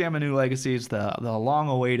Space Jam: A New Legacy is the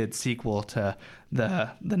long-awaited sequel to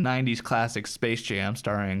the 90s classic Space Jam,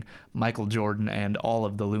 starring Michael Jordan and all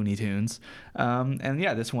of the Looney Tunes. And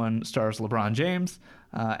yeah, this one stars LeBron James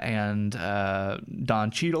and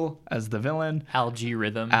Don Cheadle as the villain. Al-G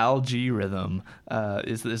Rhythm. Al-G Rhythm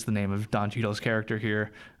is the name of Don Cheadle's character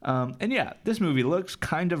here. And yeah, this movie looks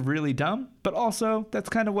kind of really dumb, but also that's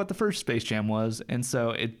kind of what the first Space Jam was, and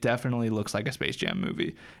so it definitely looks like a Space Jam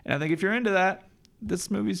movie. And I think if you're into that, this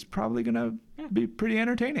movie's probably gonna be pretty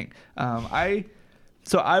entertaining. I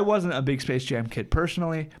wasn't a big Space Jam kid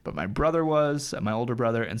personally, but my brother was, my older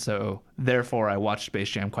brother, and so therefore I watched Space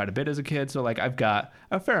Jam quite a bit as a kid. So like I've got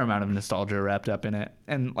a fair amount of nostalgia wrapped up in it,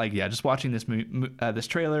 and like yeah, just watching this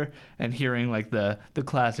trailer and hearing like the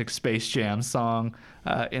classic Space Jam song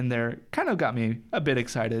in there kind of got me a bit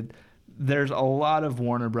excited. There's a lot of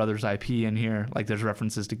Warner Brothers IP in here. Like there's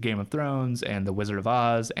references to Game of Thrones and The Wizard of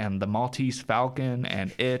Oz and The Maltese Falcon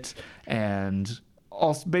and It and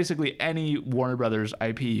also basically any Warner Brothers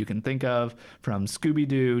IP you can think of, from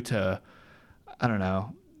Scooby-Doo to, I don't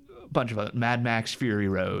know, a bunch of Mad Max Fury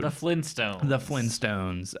Road. The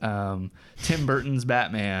Flintstones. Tim Burton's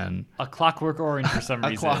Batman. A Clockwork Orange for some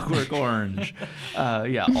reason. A Clockwork Orange.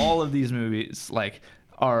 Yeah, all of these movies like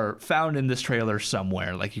are found in this trailer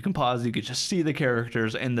somewhere. Like you can pause, you could just see the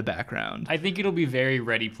characters in the background. I think it'll be very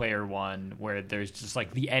Ready Player One, where there's just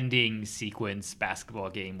like the ending sequence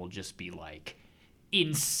basketball game will just be like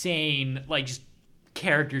insane, like just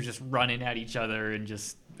characters just running at each other, and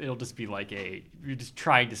just it'll just be like you're just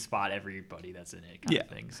trying to spot everybody that's in it kind of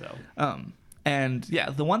thing. So and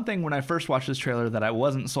yeah, the one thing when I first watched this trailer that I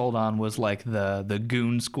wasn't sold on was like the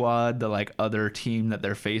Goon Squad, the like other team that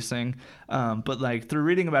they're facing. But like through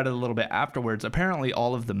reading about it a little bit afterwards, apparently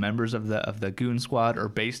all of the members of the Goon Squad are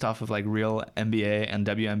based off of like real NBA and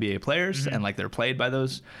WNBA players, and like they're played by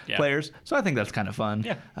those players. So I think that's kind of fun.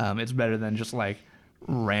 Yeah. It's better than just like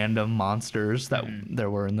random monsters that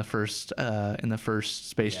there were in the first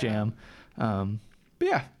Space Jam. But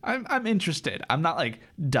yeah, I'm interested. I'm not like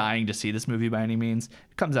dying to see this movie by any means.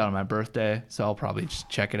 It comes out on my birthday, so I'll probably just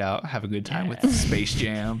check it out, have a good time with Space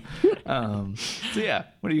Jam. So yeah,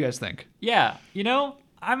 what do you guys think? Yeah,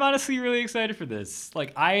 I'm honestly really excited for this.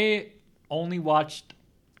 Like I only watched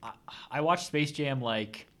I watched Space Jam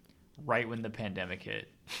like right when the pandemic hit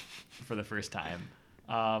for the first time.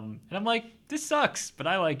 And I'm like, this sucks, but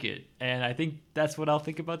I like it. And I think that's what I'll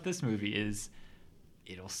think about this movie is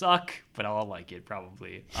it'll suck, but I'll like it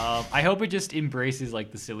probably. I hope it just embraces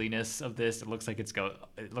like the silliness of this. It looks like it's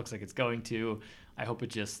going to. I hope it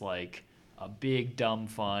just like a big dumb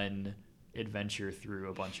fun adventure through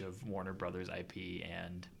a bunch of Warner Brothers IP,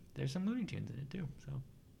 and there's some Looney Tunes in it too. So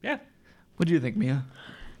yeah. What do you think, Mia?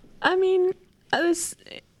 I mean, this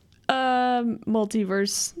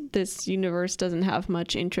multiverse, this universe doesn't have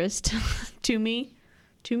much interest to me.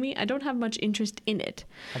 I don't have much interest in it.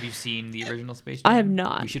 Have you seen the original Space Jam? I have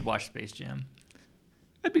not. We should watch Space Jam.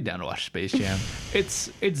 I'd be down to watch Space Jam. It's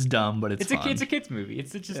dumb, but it's fun. It's a kids movie.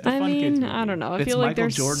 It's just a I fun kids mean, movie. I don't know. I It's feel like Michael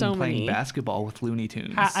there's Jordan so playing many. basketball with Looney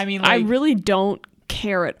Tunes. I mean, I like, really don't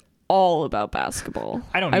care at all about basketball.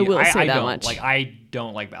 I don't. I will say I that don't. much. Like, I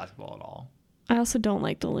don't like basketball at all. I also don't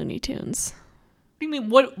like the Looney Tunes. What do you mean?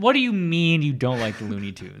 What do you mean you don't like the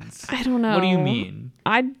Looney Tunes? I don't know. What do you mean?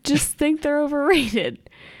 I just think they're overrated.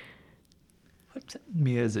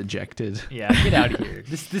 Mia's ejected. Yeah, get out of here.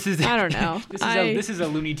 This is. I don't know. This is a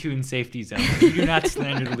Looney Tunes safety zone. You do not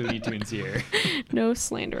slander the Looney Tunes here. No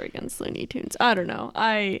slander against Looney Tunes. I don't know.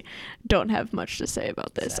 I don't have much to say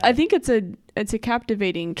about this. Sad. I think it's a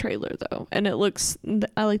captivating trailer though, and it looks.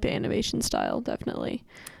 I like the animation style definitely.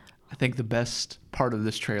 I think the best part of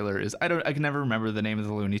this trailer is I can never remember the name of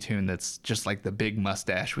the Looney Tune that's just like the big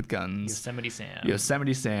mustache with guns. Yosemite Sam.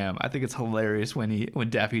 Yosemite Sam. I think it's hilarious when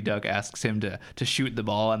Daffy Duck asks him to shoot the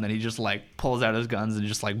ball and then he just like pulls out his guns and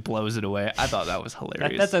just like blows it away. I thought that was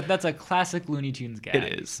hilarious. That's a classic Looney Tunes gag.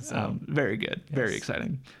 It is. So. Very good. Very Yes.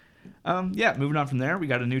 exciting. Moving on from there, we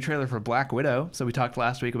got a new trailer for Black Widow. So we talked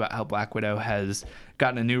last week about how Black Widow has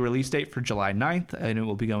gotten a new release date for July 9th, and it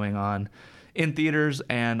will be going on in theaters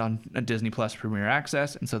and on Disney Plus Premier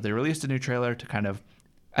Access. And so they released a new trailer to kind of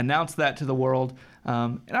announce that to the world.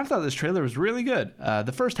 And I thought this trailer was really good.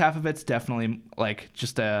 The first half of it's definitely like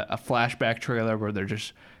just a flashback trailer where they're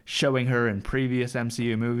just showing her in previous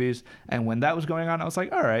MCU movies. And when that was going on, I was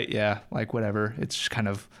like, all right, yeah, like whatever. It's just kind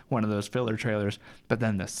of one of those filler trailers. But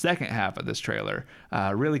then the second half of this trailer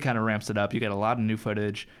really kind of ramps it up. You get a lot of new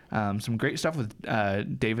footage, some great stuff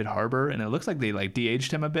with David Harbour. And it looks like they like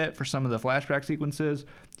de-aged him a bit for some of the flashback sequences.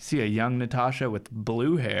 You see a young Natasha with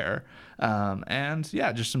blue hair. And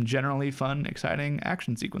yeah, just some generally fun, exciting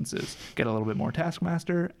action sequences. Get a little bit more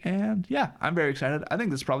Taskmaster. And yeah, I'm very excited. I think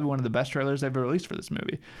this is probably one of the best trailers they've ever released for this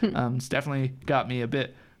movie. It's definitely got me a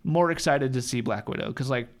bit more excited to see Black Widow because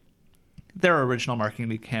like their original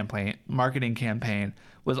marketing campaign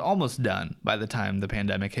was almost done by the time the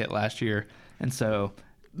pandemic hit last year. And so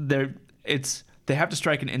they have to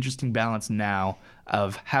strike an interesting balance now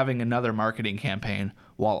of having another marketing campaign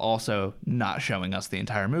while also not showing us the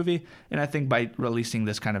entire movie. And I think by releasing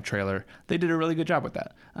this kind of trailer, they did a really good job with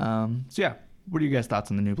that. So yeah, what are you guys' thoughts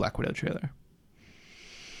on the new Black Widow trailer?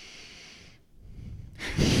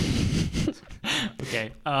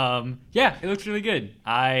 Okay. Yeah, it looks really good.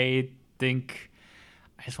 I think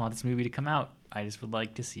I just want this movie to come out. I just would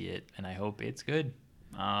like to see it, and I hope it's good.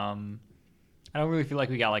 I don't really feel like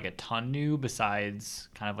we got like a ton new besides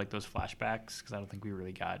kind of like those flashbacks because I don't think we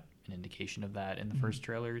really got an indication of that in the first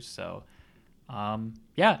trailers. So,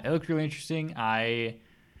 yeah, it looks really interesting. I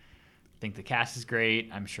think the cast is great.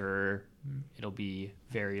 I'm sure it'll be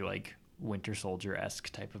very like Winter Soldier-esque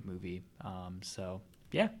type of movie. So,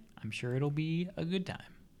 yeah, I'm sure it'll be a good time.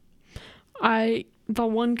 The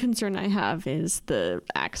one concern I have is the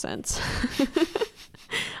accents.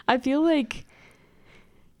 I feel like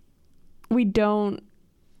we don't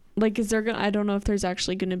like I don't know if there's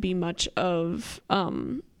actually going to be much of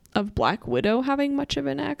Black Widow having much of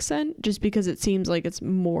an accent just because it seems like it's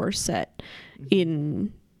more set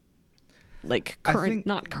in like current,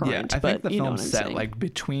 not current, I but think the you know what film's I'm set saying. like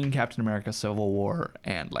between Captain America Civil War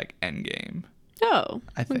and like Endgame. Oh,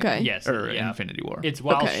 I think. okay. Yes, Or yeah. Infinity War. It's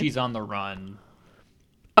while Okay. she's on the run.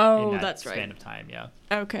 Oh, in that that's span right. of time, yeah.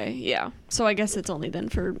 Okay, yeah. So I guess it's only then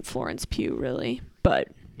for Florence Pugh, really. But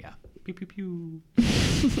Yeah. Pew, pew, pew.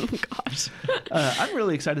 gosh, I'm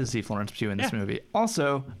really excited to see Florence Pugh in this Yeah. movie.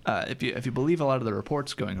 Also, if you believe a lot of the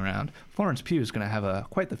reports going around, Florence Pugh is going to have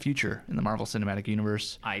quite the future in the Marvel Cinematic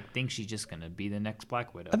Universe. I think she's just going to be the next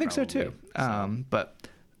Black Widow. I think so probably. too. So, But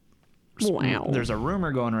wow. there's a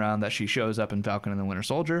rumor going around that she shows up in Falcon and the Winter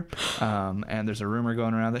Soldier, and there's a rumor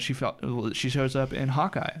going around that she shows up in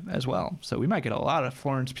Hawkeye as well. So we might get a lot of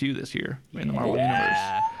Florence Pugh this year in the Marvel Universe.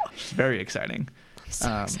 It's very exciting.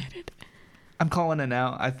 So excited. I'm calling it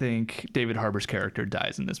now. I think David Harbour's character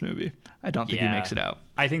dies in this movie. I don't think he makes it out.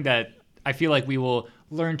 I think that I feel like we will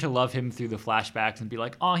learn to love him through the flashbacks and be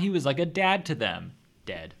like, oh, he was like a dad to them.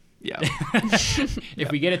 Dead. Yeah.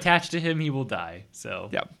 If we get attached to him, he will die. So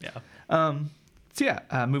Yep.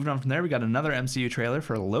 yeah. Moving on from there, we got another MCU trailer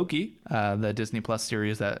for Loki, the Disney Plus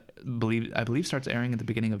series that I believe starts airing at the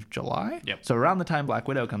beginning of July. Yep. So around the time Black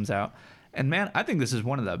Widow comes out. And man, I think this is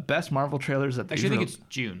one of the best Marvel trailers that Actually, I think it's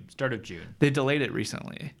June, start of June. They delayed it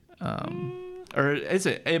recently. Or is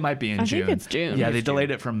it? It might be in June. I think it's June. Yeah, they It's delayed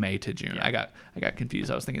June. it from May to June. Yeah. I got confused.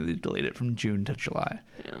 I was thinking they delayed it from June to July.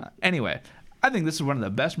 Yeah. Anyway, I think this is one of the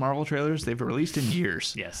best Marvel trailers they've released in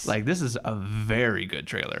years. Yes. Like, this is a very good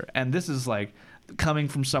trailer. And this is, like, coming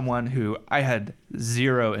from someone who I had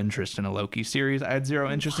zero interest in a Loki series. I had zero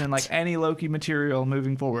interest in, like, any Loki material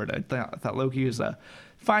moving forward. I thought Loki is a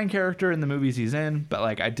fine character in the movies he's in, but,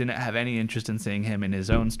 like, I didn't have any interest in seeing him in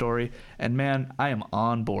his own story. And, man, I am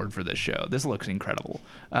on board for this show. This looks incredible.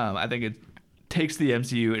 I think it takes the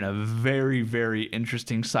MCU in a very, very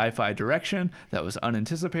interesting sci-fi direction that was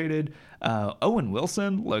unanticipated. Owen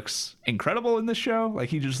Wilson looks incredible in this show. Like,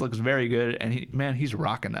 he just looks very good, and he's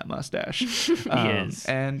rocking that mustache. He is.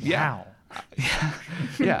 And yeah. Wow.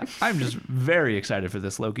 Yeah, I'm just very excited for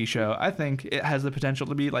this Loki show. I think it has the potential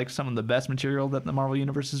to be like some of the best material that the Marvel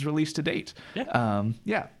Universe has released to date.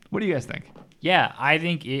 Yeah. What do you guys think? Yeah, I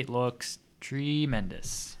think it looks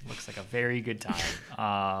tremendous. Looks like a very good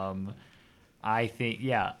time. I think,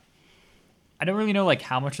 yeah. I don't really know like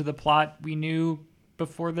how much of the plot we knew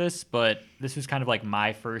before this, but this was kind of like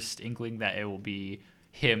my first inkling that it will be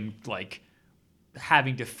him like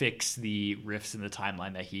having to fix the rifts in the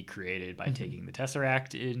timeline that he created by taking the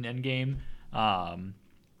Tesseract in Endgame.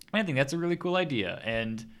 I think that's a really cool idea.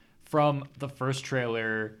 And from the first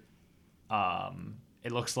trailer,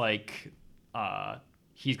 it looks like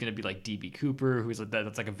he's gonna be like DB Cooper,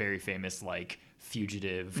 that's like a very famous like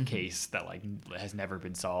fugitive case that like has never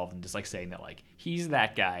been solved, and just like saying that like he's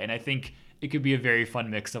that guy. And I think it could be a very fun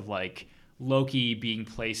mix of like Loki being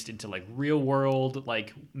placed into like real world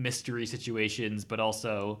like mystery situations, but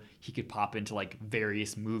also he could pop into like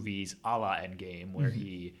various movies a la Endgame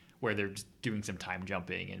where they're just doing some time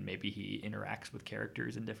jumping and maybe he interacts with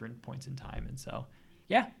characters in different points in time. And so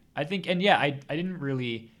yeah, I think, and yeah, I didn't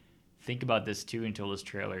really think about this too until this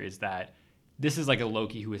trailer, is that this is like a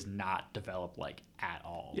Loki who is not developed like at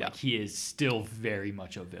all. Yeah. Like he is still very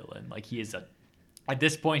much a villain. Like he is at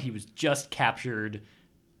this point he was just captured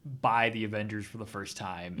by the Avengers for the first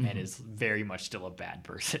time and is very much still a bad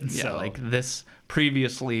person. Yeah, So like this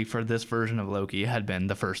previously for this version of Loki had been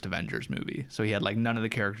the first Avengers movie. So he had like none of the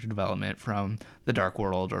character development from The Dark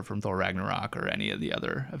World or from Thor Ragnarok or any of the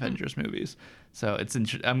other Avengers movies. So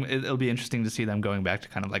it'll be interesting to see them going back to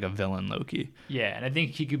kind of like a villain Loki. yeah, and I think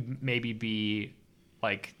he could maybe be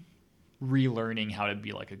like relearning how to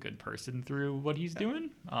be like a good person through what he's doing.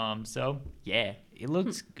 So yeah, it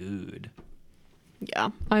looks good. Yeah,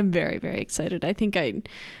 I'm very, very excited. I think I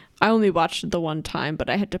only watched it the one time,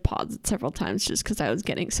 but I had to pause it several times just because I was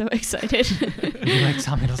getting so excited. You like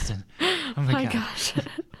Tom Hiddleston? Oh my god. Gosh.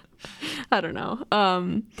 I don't know.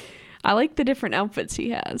 I like the different outfits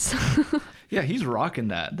he has. Yeah, he's rocking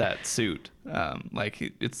that suit.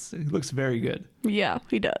 He looks very good. Yeah,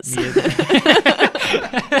 he does.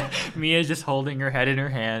 Mia's just holding her head in her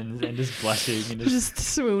hands and just blushing and Just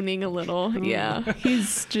swooning a little. Yeah,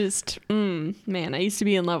 he's just man. I used to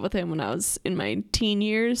be in love with him when I was in my teen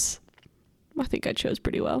years. I think I chose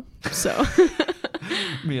pretty well. So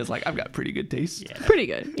Mia's like, I've got pretty good taste. yeah. pretty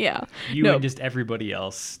good. Yeah. You No, and just everybody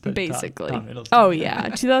else. that basically. Tom Hiddleston. Oh yeah,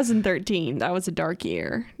 2013. That was a dark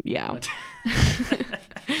year. Yeah.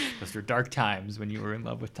 Those were dark times when you were in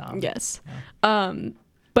love with Tom. Yes.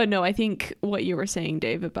 But no, I think what you were saying,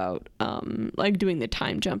 Dave, about like doing the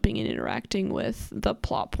time jumping and interacting with the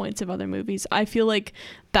plot points of other movies, I feel like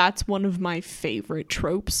that's one of my favorite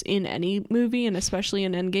tropes in any movie, and especially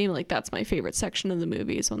in Endgame. Like that's my favorite section of the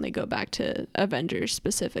movie is when they go back to Avengers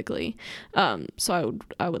specifically. So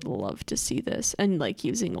I would love to see this and like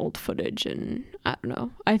using old footage, and I don't know.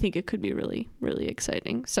 I think it could be really, really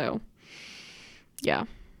exciting. So yeah,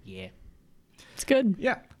 Yeah. it's good.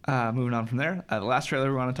 Yeah. Moving on from there, the last trailer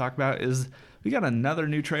we want to talk about is we got another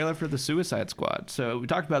new trailer for the Suicide Squad. So we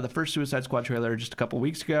talked about the first Suicide Squad trailer just a couple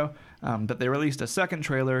weeks ago, but they released a second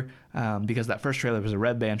trailer because that first trailer was a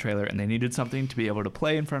red band trailer, and they needed something to be able to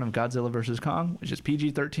play in front of Godzilla vs. Kong, which is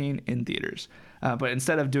PG-13 in theaters. But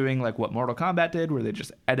instead of doing like what Mortal Kombat did, where they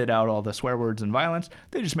just edit out all the swear words and violence,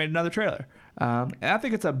 they just made another trailer. And I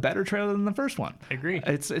think it's a better trailer than the first one. I agree.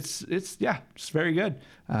 It's very good.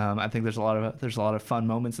 I think there's a lot of fun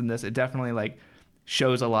moments in this. It definitely like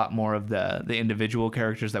shows a lot more of the individual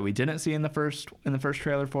characters that we didn't see in the first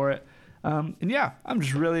trailer for it. And yeah, I'm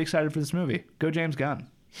just really excited for this movie. Go James Gunn.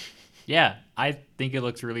 Yeah, I think it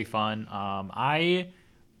looks really fun. I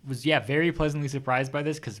was very pleasantly surprised by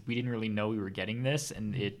this because we didn't really know we were getting this,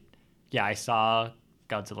 and I saw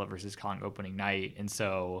Godzilla vs. Kong opening night, and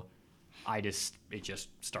so it just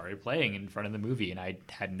started playing in front of the movie, and I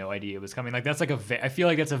had no idea it was coming. Like, that's like I feel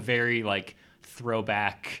like that's a very like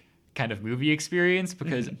throwback kind of movie experience,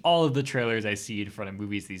 because all of the trailers I see in front of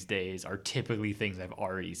movies these days are typically things I've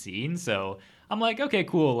already seen. So I'm like, okay,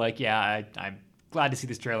 cool. Like, yeah, I'm glad to see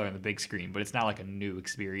this trailer on the big screen, but it's not like a new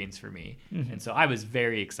experience for me. And so I was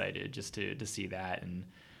very excited just to see that and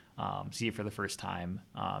see it for the first time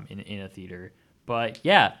in a theater. But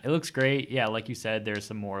yeah, it looks great. Yeah, like you said, there's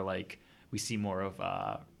some more like, we see more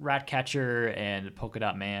of Ratcatcher and Polka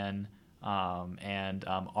Dot Man, and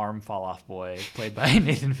Arm Fall Off Boy, played by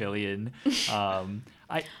Nathan Fillion.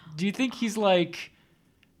 Do you think his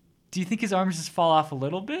arms just fall off a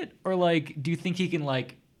little bit, or like, do you think he can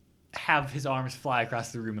like have his arms fly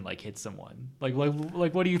across the room and like hit someone? Like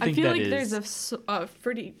what do you think that is? I feel like there's a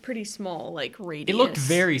pretty small like radius. It looked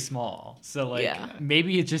very small, so like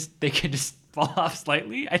maybe they could just fall off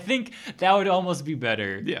slightly. I think that would almost be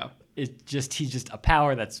better. Yeah, he's just a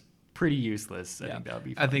power that's pretty useless. I think that would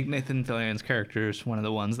be fun. I think Nathan Fillion's character is one of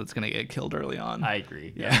the ones that's going to get killed early on. I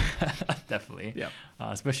agree. Yeah, definitely. Yeah,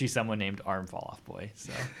 especially someone named Arm Fall Off Boy.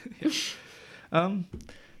 So,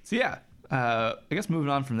 I guess moving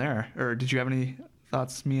on from there. Or did you have any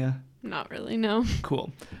thoughts, Mia? Not really, no.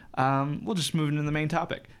 Cool. We'll just move into the main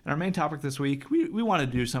topic. And our main topic this week, we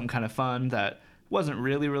wanted to do something kind of fun that wasn't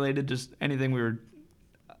really related to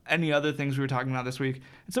any other things we were talking about this week.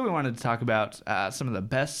 And so we wanted to talk about some of the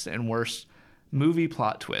best and worst movie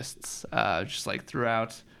plot twists, just like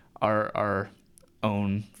throughout our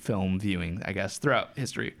own film viewing, I guess, throughout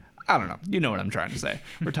history. I don't know. You know what I'm trying to say.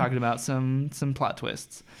 We're talking about some plot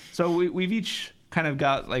twists. So we've each kind of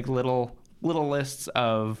got like little lists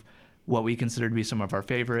of what we consider to be some of our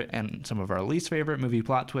favorite and some of our least favorite movie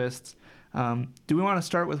plot twists. Do we want to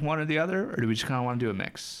start with one or the other, or do we just kind of want to do a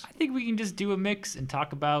mix? I think we can just do a mix and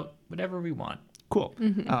talk about whatever we want. Cool.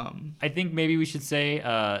 I think maybe we should say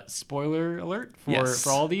spoiler alert for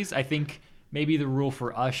all these. I think maybe the rule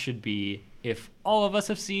for us should be, if all of us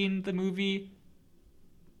have seen the movie,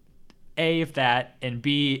 A, if that, and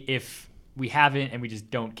B, if we haven't and we just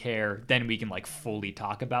don't care, then we can like fully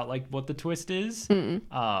talk about like what the twist is. And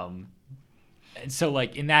so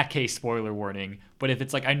like in that case, spoiler warning. But if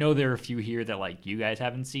it's like, I know there are a few here that like you guys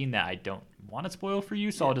haven't seen that I don't want to spoil for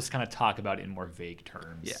you, so I'll just kind of talk about it in more vague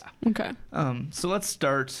terms. Yeah. Okay. So let's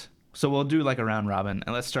start. So we'll do like a round robin,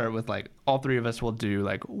 and let's start with like all three of us will do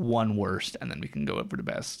like one worst, and then we can go over to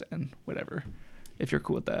best and whatever, if you're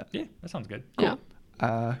cool with that. Yeah, that sounds good. Cool.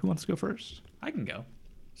 Yeah. Who wants to go first? I can go.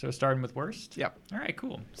 So starting with worst? Yep. All right,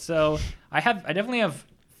 cool. So I definitely have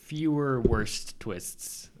fewer worst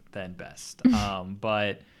twists than best.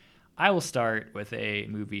 But I will start with a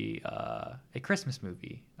movie, a Christmas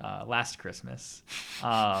movie, Last Christmas.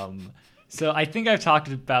 So I think I've talked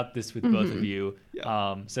about this with both of you.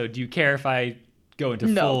 Yeah. So do you care if I go into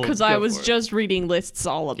No, full... because I was just reading lists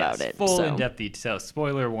all about it. Full so. in-depth detail.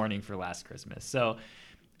 Spoiler warning for Last Christmas. So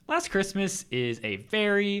Last Christmas is a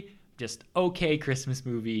very just okay Christmas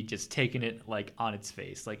movie, just taking it like on its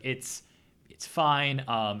face. Like it's fine.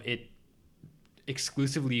 It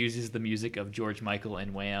exclusively uses the music of George Michael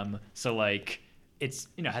and Wham. So like it's,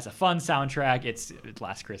 has a fun soundtrack. It's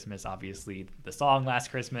Last Christmas, obviously, the song Last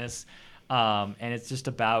Christmas. And it's just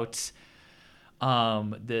about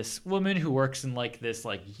this woman who works in like this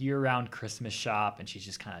like year-round Christmas shop, and she's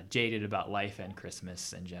just kind of jaded about life and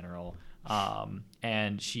Christmas in general. And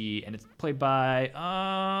it's played by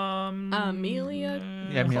Amelia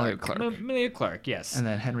Clark. Amelia Clark, yes. And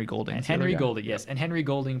then Henry Golding. And Henry Golding, yes. And Henry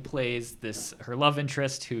Golding plays her love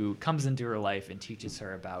interest who comes into her life and teaches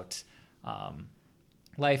her about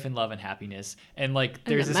life and love and happiness. And like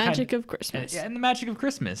there's the this magic of Christmas. And the magic of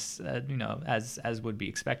Christmas, as would be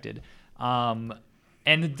expected. And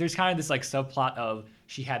there's kind of this like subplot of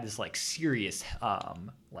she had this like serious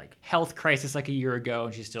like health crisis like a year ago,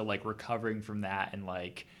 and she's still like recovering from that and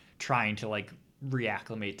like trying to like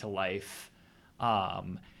reacclimate to life.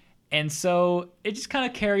 And so it just kind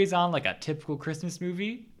of carries on like a typical Christmas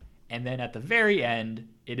movie. And then at the very end,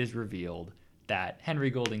 it is revealed that Henry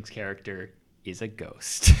Golding's character is a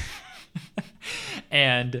ghost.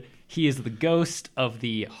 And he is the ghost of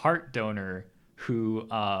the heart donor who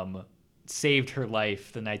saved her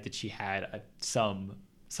life the night that she had some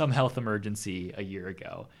health emergency a year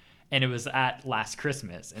ago. And it was at Last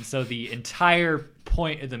Christmas. And so the entire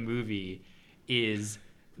point of the movie is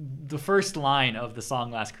the first line of the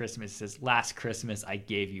song Last Christmas says, "Last Christmas I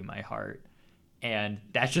gave you my heart." And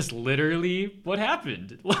that's just literally what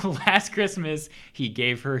happened. Last Christmas, he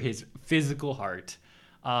gave her his physical heart.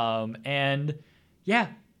 And yeah,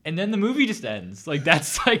 and then the movie just ends. Like,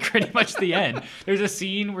 that's like pretty much the end. There's a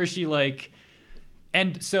scene where she like,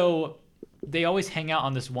 and so they always hang out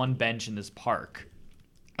on this one bench in this park.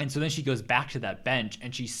 And so then she goes back to that bench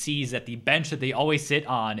and she sees that the bench that they always sit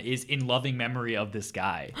on is in loving memory of this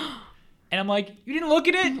guy. And I'm like, you didn't look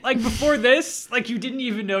at it like before this? Like, you didn't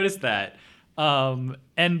even notice that.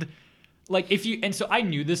 And like so I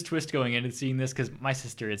knew this twist going into seeing this because my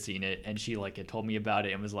sister had seen it and she like had told me about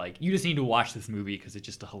it and was like, you just need to watch this movie because it's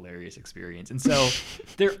just a hilarious experience. And so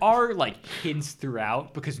there are like hints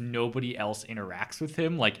throughout because nobody else interacts with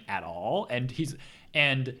him like at all. And he's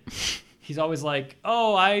always like,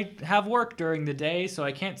 oh, I have work during the day, so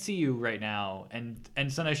I can't see you right now. And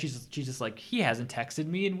sometimes she's just like, he hasn't texted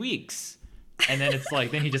me in weeks. And then it's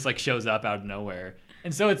like, then he just like shows up out of nowhere.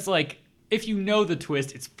 And so it's like, if you know the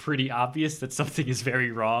twist, it's pretty obvious that something is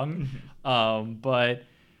very wrong. But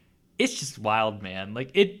it's just wild, man.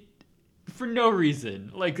 Like, it, for no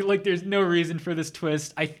reason. Like there's no reason for this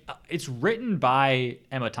twist. It's written by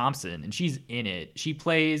Emma Thompson, and she's in it. She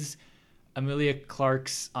plays Emilia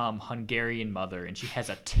Clarke's Hungarian mother, and she has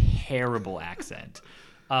a terrible accent.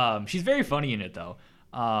 She's very funny in it, though.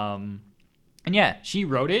 And yeah, she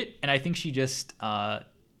wrote it, and I think she just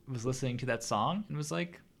was listening to that song and was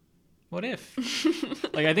like, what if?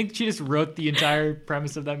 Like, I think she just wrote the entire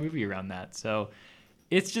premise of that movie around that. So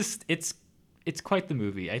it's quite the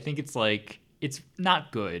movie. I think it's like, it's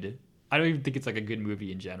not good. I don't even think it's like a good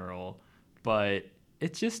movie in general, but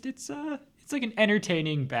it's like an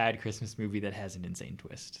entertaining bad Christmas movie that has an insane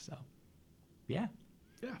twist. So yeah.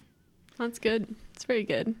 That's good. It's very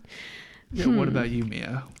good. Yeah. What about you,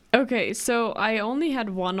 Mia? Okay, so I only had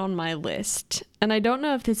one on my list, and I don't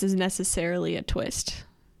know if this is necessarily a twist.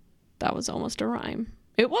 That was almost a rhyme.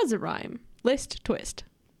 It was a rhyme. List, twist.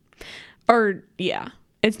 Or, yeah.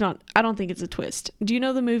 It's not. I don't think it's a twist. Do you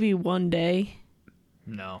know the movie One Day?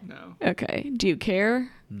 No. Okay. Do you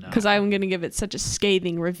care? No. Because I'm going to give it such a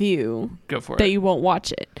scathing review. Go for that it. you won't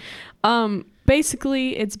watch it.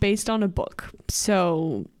 Basically, it's based on a book.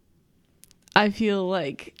 So I feel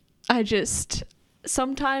like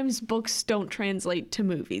sometimes books don't translate to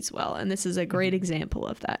movies well, and this is a great example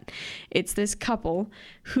of that. It's this couple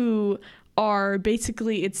who are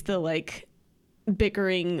basically, it's the like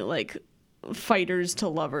bickering like fighters to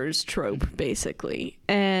lovers trope, basically,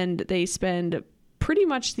 and they spend pretty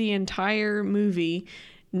much the entire movie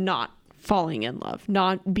not falling in love,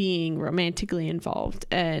 not being romantically involved,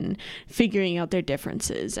 and figuring out their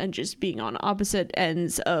differences and just being on opposite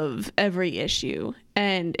ends of every issue.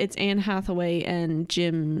 And it's Anne Hathaway and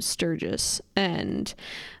Jim Sturgis. And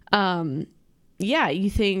yeah, you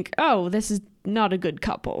think, oh, this is not a good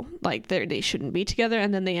couple. Like, they shouldn't be together.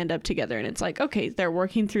 And then they end up together, and it's like, okay, they're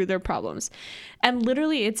working through their problems. And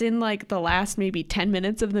literally, it's in like the last maybe 10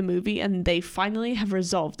 minutes of the movie, and they finally have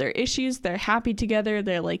resolved their issues. They're happy together.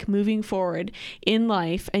 They're like moving forward in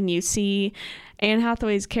life. And you see Anne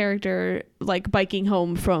Hathaway's character like biking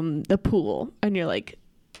home from the pool, and you're like,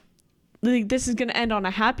 this is going to end on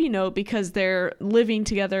a happy note because they're living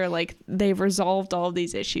together, like they've resolved all of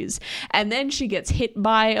these issues. And then she gets hit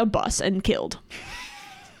by a bus and killed.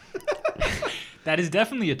 That is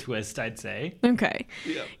definitely a twist, I'd say. Okay.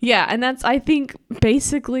 Yeah, and that's, I think,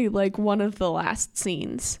 basically like one of the last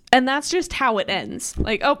scenes. And that's just how it ends.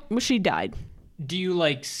 Like, oh, well, she died. Do you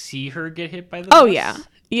like see her get hit by the Oh, bus? yeah.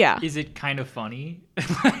 Yeah. Is it kind of funny?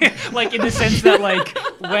 Like, in the sense that, like,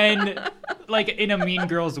 when, like, in a Mean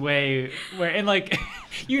Girls way, where, and, like,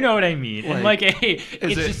 you know what I mean. And, like,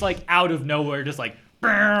 it's just, like, out of nowhere, just, like,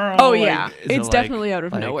 oh, yeah. Is It's it definitely out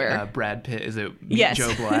of like, nowhere. Brad Pitt, is it Yes.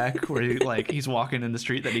 Joe Black, where he, like, he's walking in the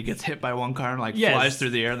street, that he gets hit by one car and, like, flies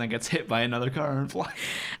through the air and then gets hit by another car and flies.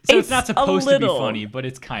 So it's not It's a supposed to be little. funny, but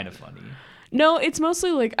it's kind of funny. No, it's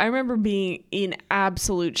mostly like I remember being in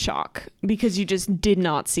absolute shock because you just did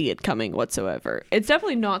not see it coming whatsoever. It's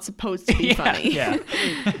definitely not supposed to be funny. Yeah.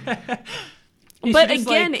 But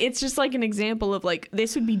again, it's just like an example of like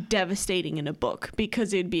this would be devastating in a book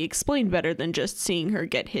because it'd be explained better than just seeing her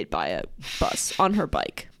get hit by a bus on her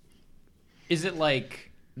bike. Is it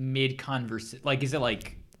like mid-conversation? Like, is it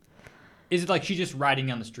like she's just riding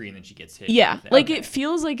down the street and then she gets hit? Yeah, like Okay. it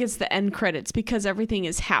feels like it's the end credits because everything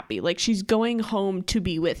is happy. Like she's going home to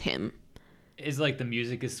be with him. Is like the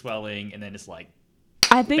music is swelling and then it's like,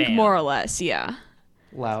 I think bam. more or less, yeah.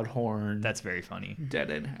 Loud horn. That's very funny. Dead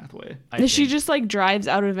Anne Hathaway. She just like drives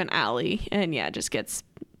out of an alley and yeah, just gets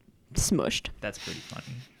smushed. That's pretty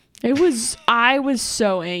funny. I was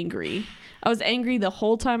so angry. I was angry the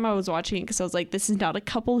whole time I was watching it because I was like, this is not a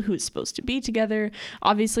couple who's supposed to be together.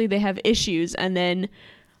 Obviously, they have issues, and then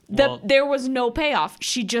there was no payoff.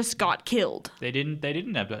 She just got killed. They didn't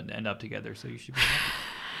end up together, so you should be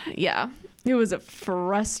happy. Yeah, it was a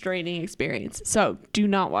frustrating experience. So do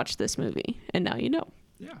not watch this movie, and now you know.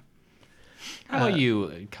 Yeah. How about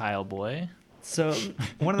you, Kyle boy? So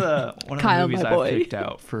one of the Kyle, movies my I've boy. picked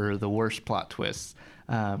out for the worst plot twists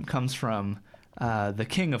comes from the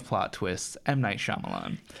king of plot twists, M. Night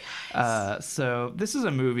Shyamalan. So this is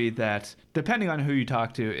a movie that, depending on who you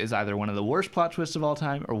talk to, is either one of the worst plot twists of all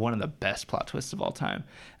time or one of the best plot twists of all time.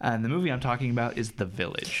 And the movie I'm talking about is The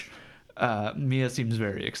Village. Mia seems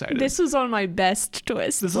very excited. This was on my best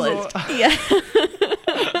twist This is list. all- Yeah.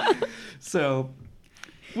 So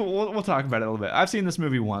we'll talk about it a little bit. I've seen this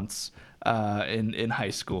movie once in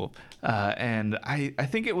high school, and I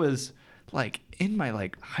think it was like in my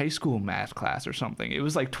like high school math class or something. It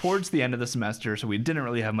was like towards the end of the semester, so we didn't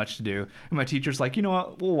really have much to do. And my teacher's like, you know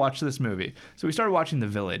what, we'll watch this movie. So we started watching The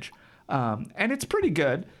Village, and it's pretty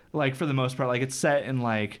good. Like for the most part, like it's set in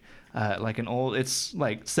like an old. It's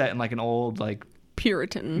like set in like an old like.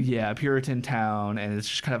 Puritan. Yeah, Puritan town, and it's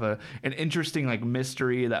just kind of an interesting like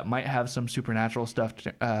mystery that might have some supernatural stuff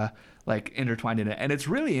like intertwined in it, and it's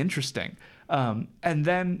really interesting. And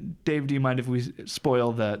then, Dave, do you mind if we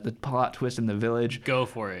spoil the plot twist in The Village? Go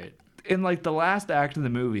for it. In like the last act of the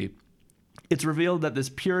movie, it's revealed that this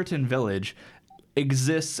Puritan village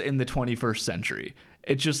exists in the 21st century.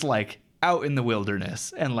 It's just like out in the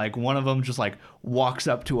wilderness, and like one of them just like walks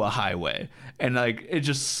up to a highway, and like it's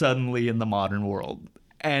just suddenly in the modern world,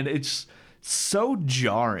 and it's so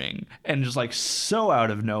jarring and just like so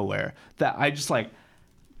out of nowhere that I just like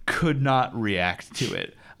could not react to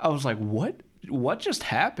it. I was like, what just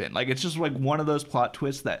happened? Like it's just like one of those plot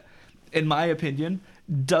twists that, in my opinion,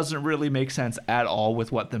 doesn't really make sense at all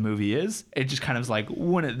with what the movie is. It just kind of was like,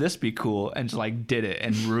 wouldn't this be cool? And just like did it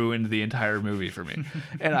and ruined the entire movie for me.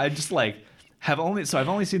 And I just like I've only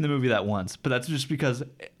seen the movie that once, but that's just because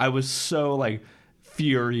I was so like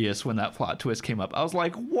furious when that plot twist came up. I was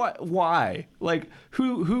like, what? Why? Like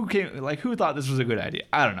who thought this was a good idea?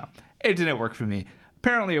 I don't know. It didn't work for me.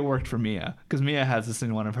 Apparently it worked for Mia, because Mia has this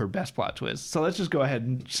in one of her best plot twists. So let's just go ahead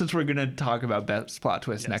and, since we're going to talk about best plot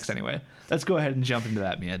twists next anyway, let's go ahead and jump into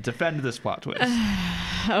that, Mia. Defend this plot twist.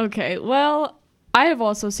 Okay, well, I have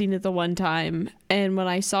also seen it the one time, and when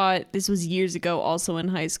I saw it, this was years ago, also in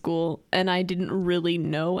high school, and I didn't really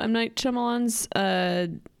know M. Night Shyamalan's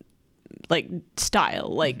like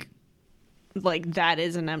style, like that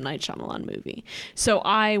is an M. Night Shyamalan movie. So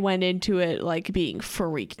I went into it like being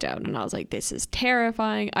freaked out, and I was like, this is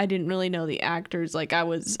terrifying. I didn't really know the actors. Like I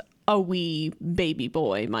was a wee baby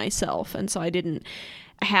boy myself, and so I didn't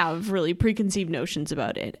have really preconceived notions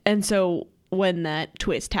about it. And so when that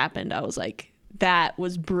twist happened, I was like, that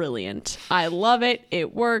was brilliant. I love it.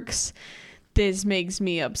 It works. This makes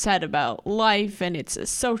me upset about life, and it's a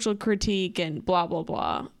social critique and blah, blah,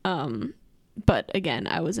 blah. But again,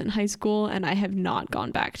 I was in high school, and I have not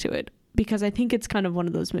gone back to it because I think it's kind of one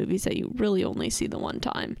of those movies that you really only see the one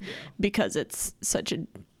time because it's such a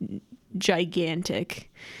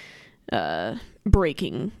gigantic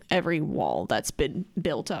breaking every wall that's been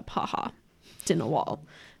built up. Haha. It's in a wall.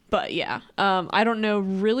 But yeah, I don't know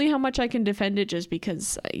really how much I can defend it just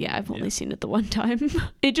because, I've only seen it the one time.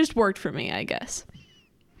 It just worked for me, I guess.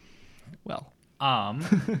 Well,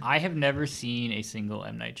 I have never seen a single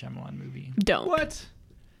M. Night Shyamalan movie. Don't. what?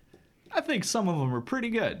 I think some of them are pretty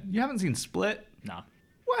good. You haven't seen Split? No.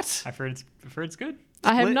 What? I've heard it's good.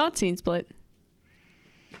 I have Split? not seen Split.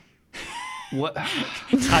 What?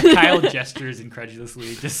 Kyle gestures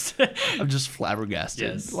incredulously. Just I'm just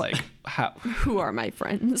flabbergasted. Yes. Like, how? Who are my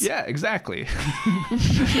friends? Yeah, exactly.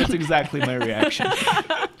 That's exactly my reaction.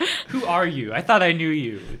 who are you? I thought I knew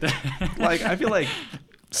you. Like, I feel like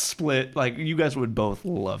Split, like, you guys would both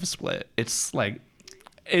love Split. It's like,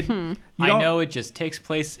 it. I know it just takes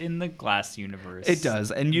place in the Glass universe. It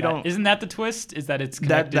does, and you don't. Isn't that the twist? Is that it's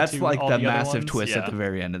connected That's to like all the the other massive ones? twist Yeah. at the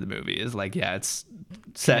very end of the movie. Is like, yeah, it's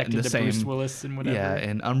set in Connected the to same. Bruce Willis and whatever. Yeah,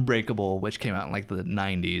 and Unbreakable, which came out in like the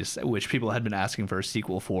 90s, which people had been asking for a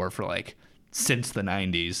sequel for like since the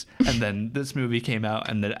 90s. And then this movie came out,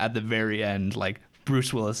 and then at the very end, like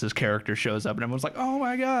Bruce Willis's character shows up, and everyone's like, "Oh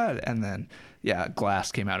my god!" And then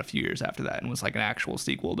Glass came out a few years after that, and was like an actual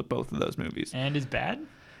sequel to both of those movies. And is bad?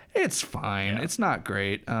 It's fine. Yeah. It's not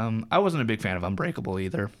great. I wasn't a big fan of Unbreakable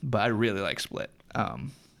either, but I really like Split.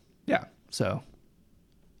 So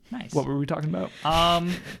Nice. What were we talking about?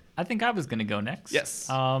 I think I was gonna go next. Yes.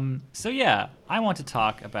 So yeah, I want to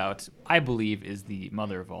talk about I believe is the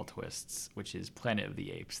mother of all twists, which is Planet of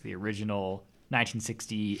the Apes, the original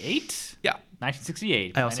 1968. Yeah.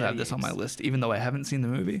 1968. I also Planet have of the this on my Apes. list, even though I haven't seen the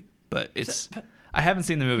movie. But I haven't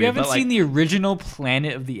seen the movie. You haven't but, like, seen the original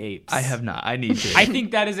Planet of the Apes. I have not. I need to. I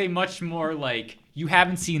think that is a much more like you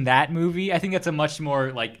haven't seen that movie. I think that's a much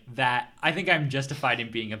more like that. I think I'm justified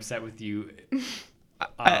in being upset with you.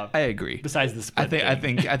 I agree. Besides the split I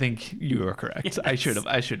thing. think you are correct. Yes. I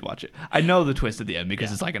should watch it. I know the twist at the end because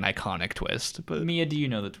Yeah. it's like an iconic twist. But Mia, do you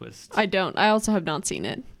know the twist? I don't. I also have not seen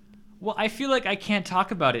it. Well, I feel like I can't talk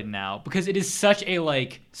about it now because it is such a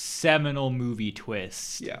like seminal movie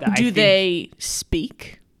twist. Yeah. that I Do think- they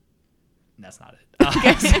speak? That's not it.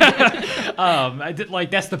 I did, like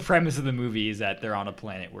that's the premise of the movie is that they're on a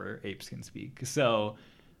planet where apes can speak. So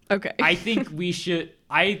Okay. I think we should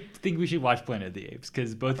watch Planet of the Apes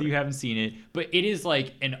because both of you haven't seen it, but it is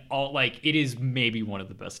like it is maybe one of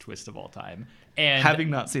the best twists of all time. And having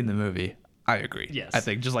not seen the movie, I agree. Yes. I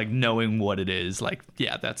think just like knowing what it is, like,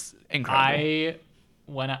 yeah, that's incredible.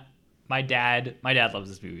 My dad loves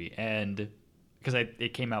this movie, and because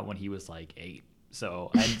it came out when he was like 8,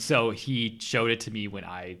 so he showed it to me when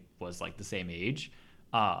I was like the same age,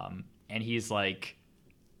 and he's like.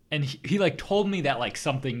 And he like told me that like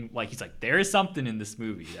something like he's like there is something in this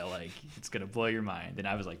movie that like it's gonna blow your mind, and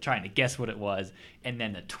I was like trying to guess what it was, and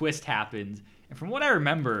then the twist happens, and from what I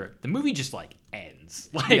remember, the movie just like ends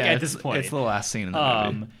like Yeah, at this point. it's the last scene in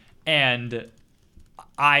the movie. And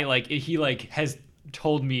I like he like has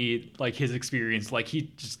told me like his experience, like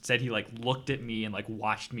he just said he like looked at me and like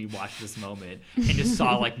watched me watch this moment and just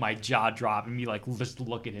saw like my jaw drop and me like just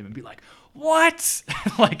look at him and be like, what?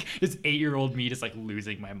 Like this 8-year-old me just like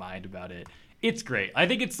losing my mind about it. It's great. I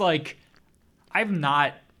think it's like I've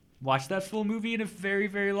not watched that full movie in a very,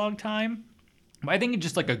 very long time. But I think it's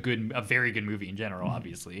just like a very good movie in general,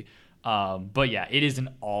 obviously. But yeah, it is an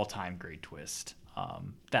all-time great twist.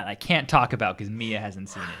 That I can't talk about because Mia hasn't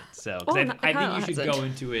seen it. So 'cause I think Kyle you should hasn't. go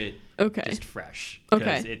into it Okay. just fresh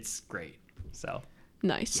because Okay. it's great. So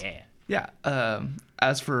Nice. yeah. Yeah.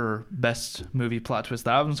 As for best movie plot twist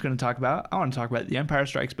that I was going to talk about, I want to talk about The Empire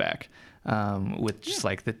Strikes Back, with just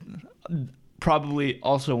like probably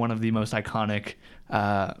also one of the most iconic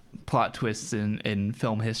plot twists in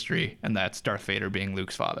film history, and that's Darth Vader being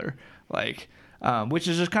Luke's father. Like, which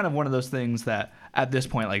is just kind of one of those things that at this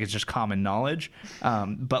point, like, it's just common knowledge.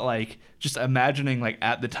 But like, just imagining like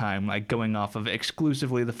at the time, like going off of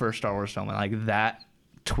exclusively the first Star Wars film, and like that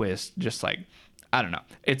twist, just like, I don't know.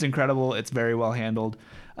 It's incredible. It's very well handled.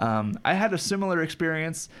 I had a similar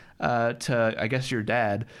experience to, I guess, your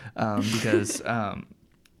dad, because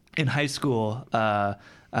in high school, I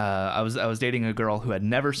was dating a girl who had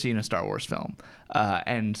never seen a Star Wars film,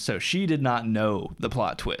 and so she did not know the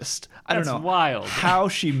plot twist. I don't That's know wild. how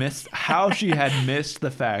she had missed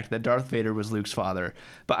the fact that Darth Vader was Luke's father.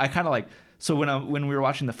 But I kind of like. So when we were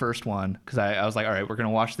watching the first one, because I was like, all right, we're going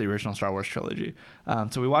to watch the original Star Wars trilogy.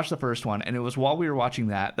 So we watched the first one, and it was while we were watching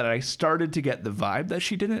that I started to get the vibe that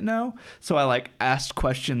she didn't know. So I like asked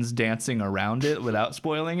questions dancing around it without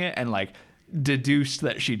spoiling it, and like deduced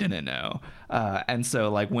that she didn't know. And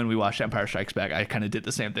so like when we watched Empire Strikes Back, I kind of did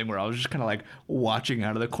the same thing where I was just kind of like watching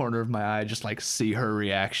out of the corner of my eye, just like see her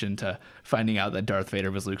reaction to finding out that Darth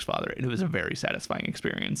Vader was Luke's father. And it was a very satisfying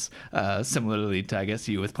experience. Similarly to, I guess,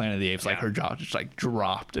 you with Planet of the Apes, like her jaw just like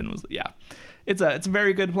dropped and was, yeah, it's a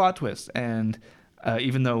very good plot twist. And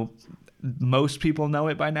even though most people know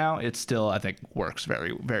it by now, it still, I think, works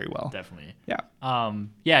very, very well. Definitely. Yeah.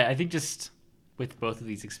 Yeah, I think just with both of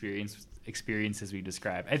these experiences we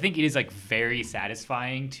described, I think it is like very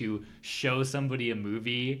satisfying to show somebody a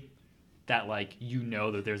movie that like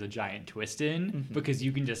that there's a giant twist in, because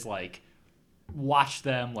you can just like watch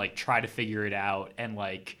them like try to figure it out and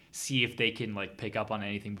like see if they can like pick up on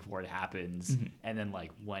anything before it happens, and then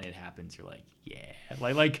like when it happens you're like, yeah,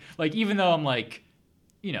 like even though I'm like,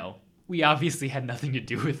 we obviously had nothing to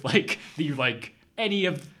do with like the like any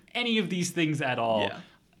of these things at all. Yeah.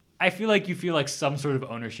 I feel like you feel like some sort of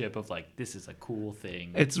ownership of like, this is a cool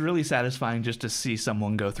thing. It's really satisfying just to see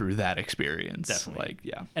someone go through that experience. Definitely. Like,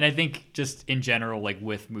 yeah. And I think just in general, like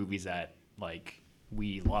with movies that like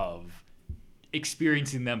we love,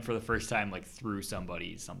 experiencing them for the first time like through somebody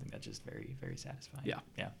is something that's just very, very satisfying. Yeah.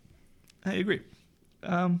 Yeah. I agree.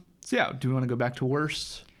 So yeah, do we want to go back to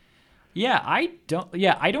worst? Yeah, I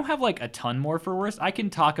don't have like a ton more for worst. I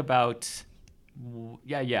can talk about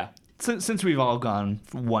yeah. Since we've all gone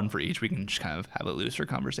one for each, we can just kind of have a looser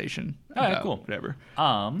conversation. Oh, yeah, about cool. Whatever.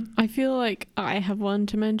 I feel like I have one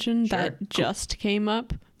to mention Sure. that just came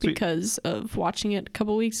up because of watching it a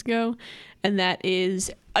couple weeks ago. And that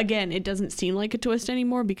is, again, it doesn't seem like a twist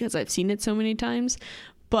anymore because I've seen it so many times,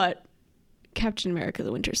 but Captain America: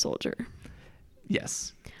 The Winter Soldier.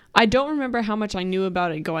 Yes. I don't remember how much I knew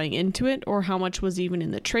about it going into it or how much was even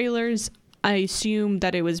in the trailers. I assume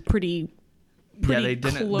that it was pretty they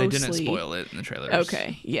didn't closely... spoil it in the trailers.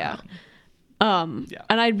 Okay, yeah. Yeah.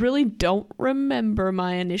 And I really don't remember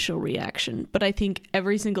my initial reaction, but I think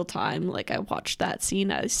every single time like I watch that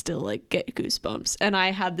scene, I still like get goosebumps. And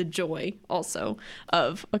I had the joy also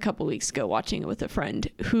of a couple weeks ago watching it with a friend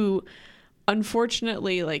who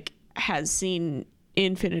unfortunately like has seen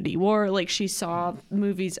Infinity War. Like she saw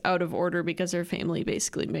movies out of order because her family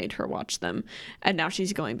basically made her watch them, and now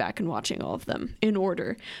she's going back and watching all of them in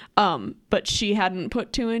order. But she hadn't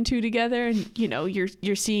put two and two together, and you know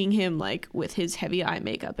you're seeing him like with his heavy eye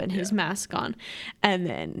makeup and his mask on, and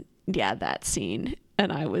then that scene,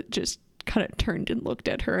 and I would just kind of turned and looked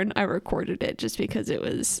at her, and I recorded it just because it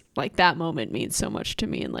was like that moment means so much to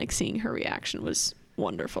me, and like seeing her reaction was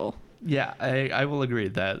wonderful. Yeah, I will agree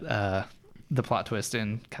that the plot twist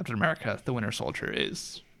in Captain America: The Winter Soldier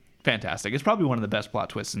is fantastic. It's probably one of the best plot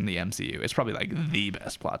twists in the MCU. It's probably like the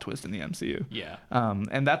best plot twist in the MCU. Yeah.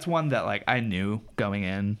 And that's one that like I knew going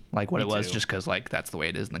in like what Me it was too. just because like that's the way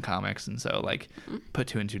it is in the comics, and so like put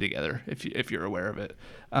two and two together if you're aware of it.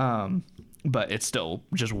 But it still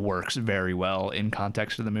just works very well in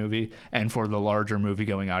context of the movie, and for the larger movie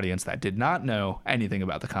going audience that did not know anything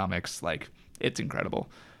about the comics, like it's incredible.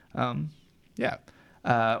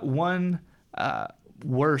 One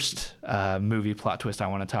worst movie plot twist I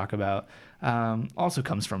want to talk about also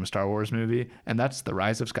comes from a Star Wars movie, and that's The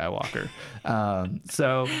Rise of Skywalker.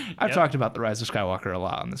 So I've talked about The Rise of Skywalker a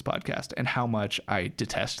lot on this podcast and how much I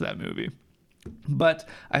detest that movie. But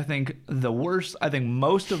I think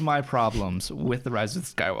most of my problems with The Rise of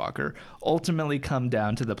Skywalker ultimately come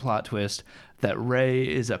down to the plot twist that Rey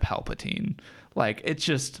is a Palpatine. Like it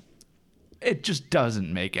just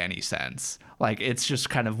doesn't make any sense. Like it's just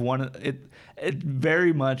kind of it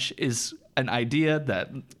very much is an idea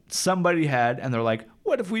that somebody had, and they're like,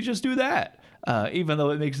 what if we just do that? Even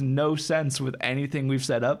though it makes no sense with anything we've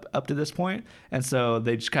set up to this point. And so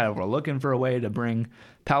they just kind of were looking for a way to bring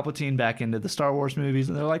Palpatine back into the Star Wars movies,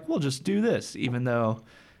 and they're like, we'll just do this, even though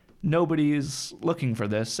nobody's looking for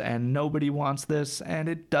this and nobody wants this, and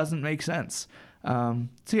it doesn't make sense.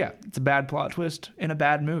 It's a bad plot twist in a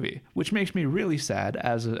bad movie, which makes me really sad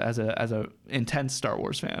as a intense Star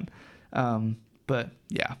Wars fan. But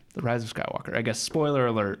yeah, The Rise of Skywalker. I guess spoiler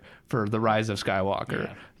alert for The Rise of Skywalker.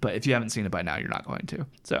 Yeah. But if you haven't seen it by now, you're not going to.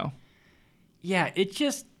 So Yeah, it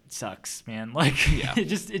just sucks, man. Like it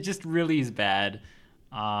just really is bad.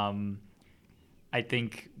 I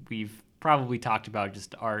think we've probably talked about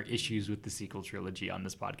just our issues with the sequel trilogy on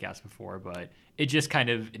this podcast before, but it just kind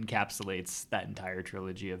of encapsulates that entire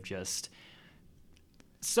trilogy of just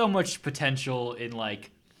so much potential in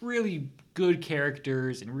like really good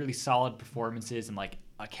characters and really solid performances and like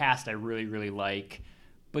a cast I really, really like,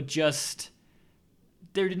 but just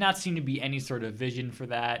there did not seem to be any sort of vision for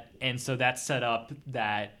that. And so that set up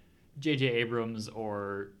that J.J. Abrams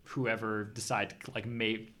or whoever decided like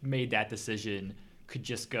made that decision could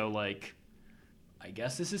just go like, I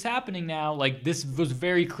guess this is happening now. Like this was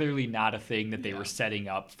very clearly not a thing that they were setting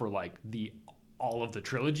up for like all of the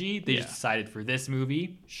trilogy. They just decided for this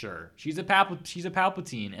movie, sure, she's a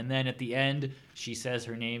Palpatine, and then at the end she says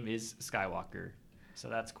her name is Skywalker. So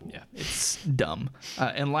that's cool. yeah, it's dumb.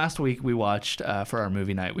 And last week we watched for our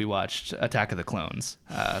movie night, we watched Attack of the Clones,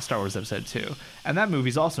 Star Wars Episode 2, and that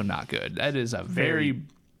movie's also not good. That is a very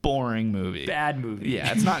boring movie. Bad movie.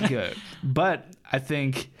 Yeah, it's not good. But I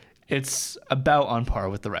think it's about on par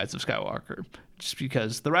with The Rise of Skywalker, just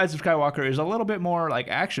because The Rise of Skywalker is a little bit more like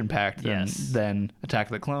action-packed than Attack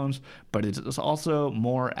of the Clones, but it's also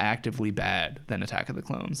more actively bad than Attack of the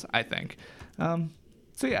Clones, I think.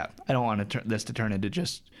 So yeah, I don't want this to turn into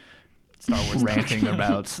just Star Wars ranting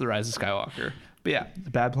about The Rise of Skywalker. But yeah,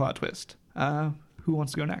 the bad plot twist. Who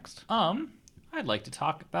wants to go next? I'd like to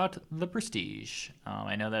talk about The Prestige.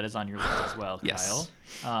 I know that is on your list as well, Yes.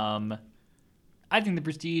 Kyle. I think The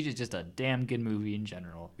Prestige is just a damn good movie in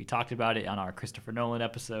general. We talked about it on our Christopher Nolan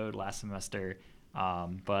episode last semester.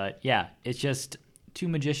 But yeah, it's just two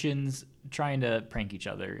magicians trying to prank each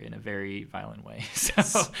other in a very violent way.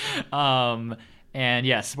 So, and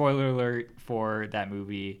yeah, spoiler alert for that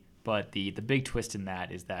movie. But the big twist in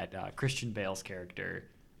that is that Christian Bale's character,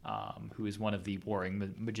 who is one of the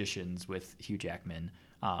warring magicians with Hugh Jackman,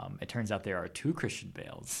 it turns out there are two Christian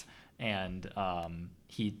Bales, and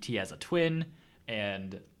he has a twin.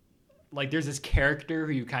 And like there's this character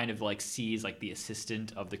who you kind of like sees like the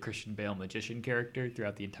assistant of the Christian Bale magician character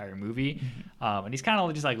throughout the entire movie, and he's kind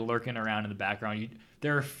of just like lurking around in the background.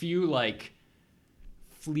 There are a few like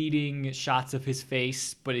fleeting shots of his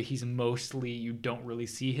face, but he's mostly, you don't really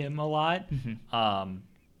see him a lot.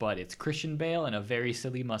 But it's Christian Bale and a very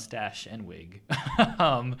silly mustache and wig.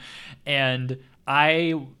 And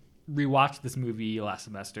I rewatched this movie last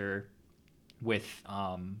semester with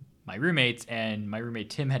my roommates, and my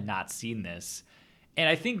roommate Tim had not seen this. And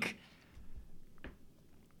I think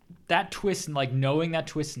that twist, and like knowing that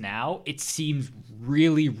twist now, it seems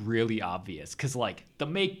really, really obvious. Cause like the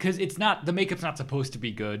makeup's not supposed to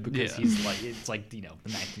be good, because he's like, it's like, you know, the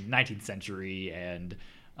 19th century, and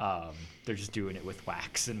they're just doing it with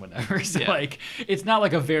wax and whatever. So like, it's not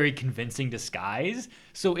like a very convincing disguise.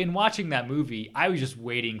 So in watching that movie, I was just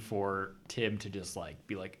waiting for Tim to just like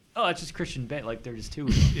be like, oh, it's just Christian Bale. Like they're just two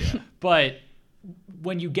of them. But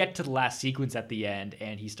when you get to the last sequence at the end,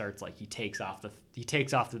 and he starts like, he takes off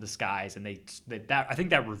the disguise, and that I think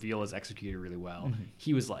that reveal is executed really well.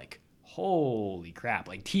 He was like, holy crap.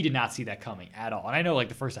 Like he did not see that coming at all. And I know like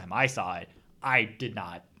the first time I saw it, I did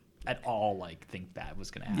not at all like think that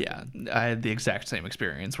was gonna happen. Yeah, I had the exact same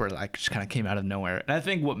experience where like just kind of came out of nowhere. And I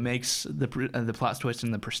think what makes the plot twist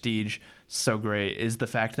in The Prestige so great is the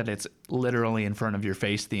fact that it's literally in front of your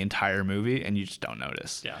face the entire movie, and you just don't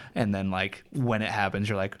notice. Yeah. And then like when it happens,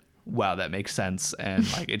 you're like, wow, that makes sense, and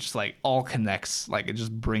like it just like all connects. Like it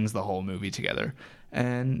just brings the whole movie together.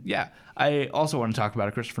 And yeah, I also want to talk about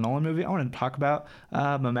a Christopher Nolan movie. I want to talk about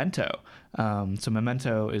Memento. So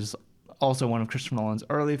Memento is also one of Christopher Nolan's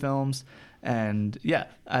early films. And yeah,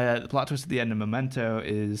 the plot twist at the end of Memento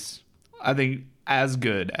is, I think, as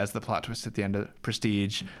good as the plot twist at the end of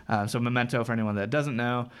Prestige. So Memento, for anyone that doesn't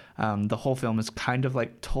know, the whole film is kind of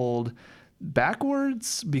like told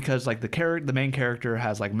backwards, because like the main character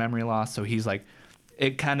has like memory loss. So he's like,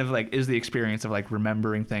 it kind of like is the experience of like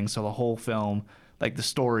remembering things. So the whole film, like the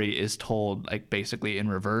story is told like basically in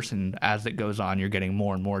reverse. And as it goes on, you're getting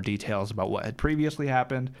more and more details about what had previously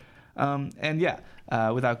happened. And yeah,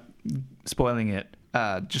 without spoiling it,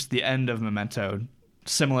 just the end of Memento,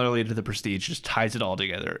 similarly to The Prestige, just ties it all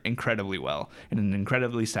together incredibly well in an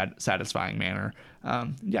incredibly satisfying manner.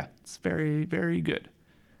 Yeah, it's very, very good.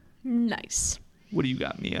 Nice. What do you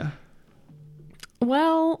got, Mia?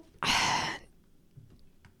 Well, I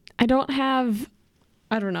don't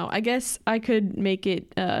know. I guess I could make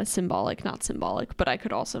it not symbolic, but I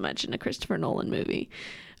could also mention a Christopher Nolan movie,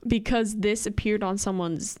 because this appeared on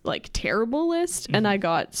someone's like terrible list, and I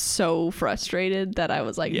got so frustrated that I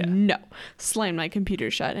was like, no, slammed my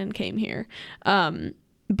computer shut and came here.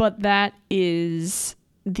 But that is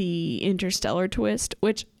the Interstellar twist,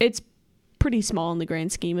 which it's pretty small in the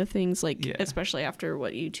grand scheme of things, like especially after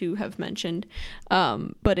what you two have mentioned.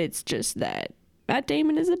 But it's just that Matt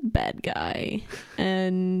Damon is a bad guy,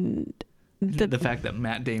 and the fact that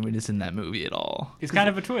Matt Damon is in that movie at all. It's kind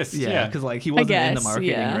of a twist. Yeah, because like he wasn't in the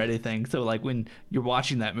marketing or anything. So like when you're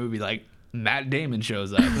watching that movie, like Matt Damon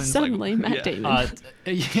shows up. And suddenly, like, Matt Damon.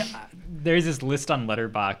 There's this list on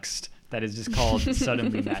Letterboxd that is just called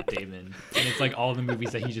Suddenly Matt Damon. And it's like all the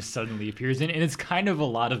movies that he just suddenly appears in. And it's kind of a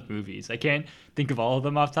lot of movies. I can't think of all of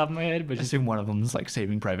them off the top of my head, but I assume one of them is like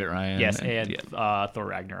Saving Private Ryan. Yes, and Thor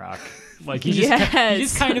Ragnarok. Like he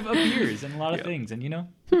just kind of appears in a lot of things, and you know,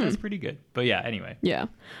 that's pretty good. But yeah, anyway. Yeah.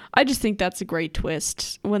 I just think that's a great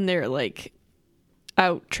twist when they're like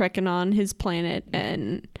out trekking on his planet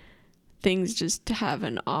and things just have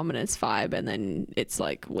an ominous vibe, and then it's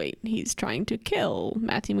like, wait, he's trying to kill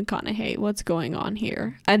Matthew McConaughey. What's going on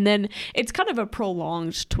here? And then it's kind of a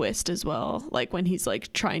prolonged twist as well, like when he's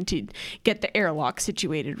like trying to get the airlock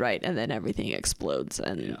situated right, and then everything explodes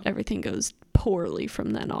and everything goes poorly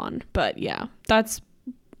from then on. But yeah, that's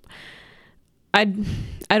I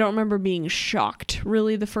don't remember being shocked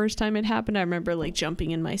really the first time it happened. I remember like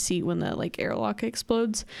jumping in my seat when the like airlock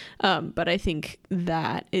explodes. But I think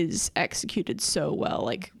that is executed so well,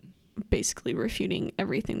 like basically refuting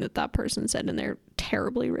everything that person said in their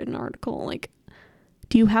terribly written article. Like,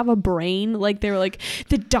 do you have a brain? Like they were like,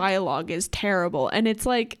 the dialogue is terrible. And it's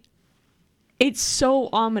like, it's so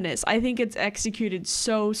ominous. I think it's executed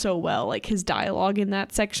so well. Like his dialogue in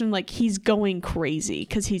that section, like he's going crazy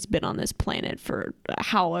because he's been on this planet for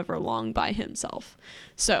however long by himself.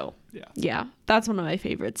 So yeah, that's one of my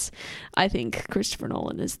favorites. I think Christopher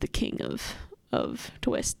Nolan is the king of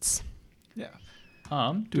twists. Yeah.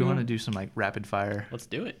 Do we want to do some like rapid fire? Let's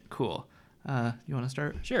do it. Cool. You want to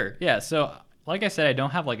start? Sure. Yeah. So like I said, I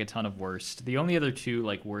don't have like a ton of worst. The only other two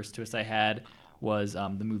like worst twists I had was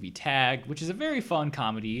the movie Tag, which is a very fun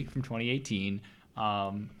comedy from 2018,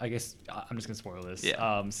 I guess I'm just gonna spoil this.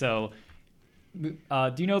 Yeah. Do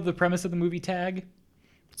you know the premise of the movie Tag?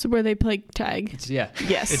 So where they play tag. Yeah.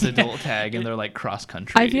 Yes. It's adult tag, and they're like cross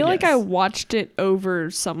country. I feel like I Yes. watched it over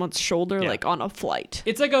someone's shoulder, Yeah. like on a flight.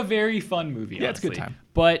 It's like a very fun movie. Yeah, it's a good honestly. time.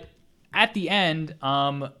 But at the end,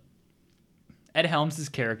 Ed Helms'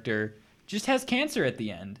 character just has cancer at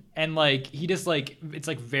the end, and like he just like it's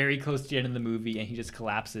like very close to the end of the movie, and he just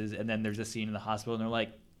collapses, and then there's a scene in the hospital, and they're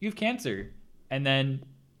like, "You have cancer," and then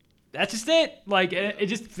that's just it. Like it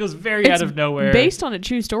just feels very out of nowhere. Based on a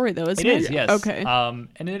true story, though, isn't It it? is, yes. Okay.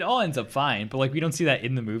 And it all ends up fine, but like we don't see that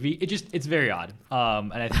in the movie. It's very odd.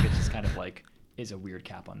 And I think it's just kind of like is a weird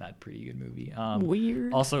cap on that pretty good movie.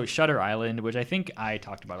 Weird. Also, Shutter Island, which I think I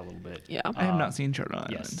talked about a little bit. Yeah. I have not seen Shutter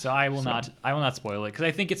Island. Yes, so I will not spoil it because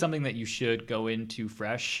I think it's something that you should go into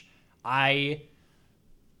fresh. I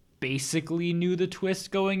basically knew the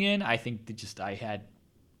twist going in. I think that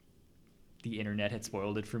the internet had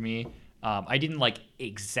spoiled it for me. I didn't like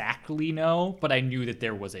exactly know, but I knew that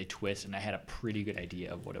there was a twist, and I had a pretty good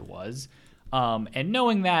idea of what it was. And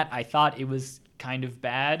knowing that, I thought it was kind of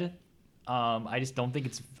bad. I just don't think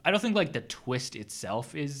I don't think like the twist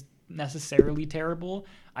itself is necessarily terrible.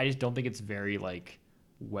 I just don't think it's very like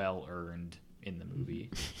well earned in the movie.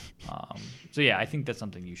 So yeah, I think that's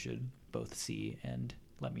something you should both see and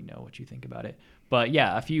let me know what you think about it. But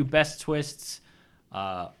yeah, a few best twists.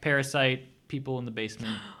 Parasite, People in the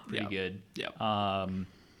Basement, pretty good. Yeah.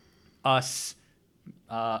 Us.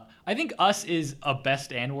 I think Us is a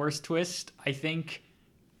best and worst twist. I think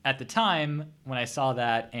at the time when I saw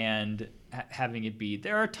that and having it be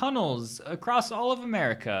there are tunnels across all of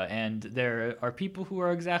America and there are people who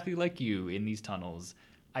are exactly like you in these tunnels,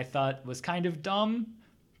 I thought was kind of dumb.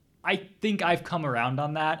 I think I've come around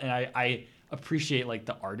on that, and I appreciate like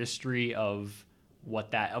the artistry of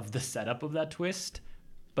the setup of that twist.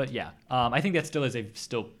 But yeah, I think that still is a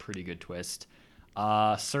still pretty good twist.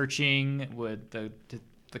 Searching with the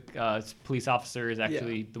police officer is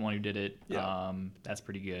actually the one who did it. Yeah. That's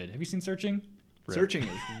pretty good. Have you seen Searching? Searching is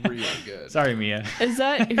really good. Sorry, Mia. Is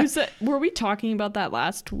that who's that? Were we talking about that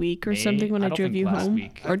last week or Me? something when I I don't drove think you last home?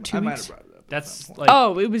 week. Or 2 I might weeks? have brought it up. That's at like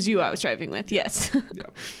Oh, it was you I was driving with. Yes. some point.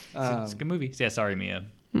 Yeah. it's a good movie. Yeah, sorry, Mia.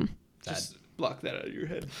 Sad. Just block that out of your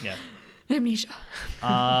head. Yeah. Amnesia.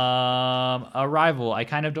 Arrival. I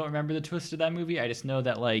kind of don't remember the twist of that movie. I just know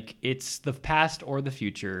that like it's the past or the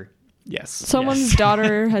future. Yes. Someone's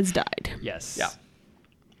daughter has died. Yes. Yeah.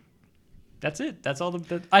 That's it. That's all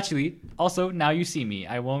actually, also, Now You See Me.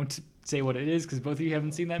 I won't say what it is because both of you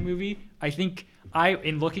haven't seen that movie. I think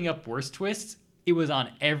in looking up worst twists, it was on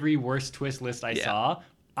every worst twist list I saw.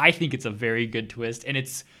 I think it's a very good twist, and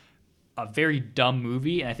it's a very dumb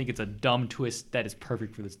movie, and I think it's a dumb twist that is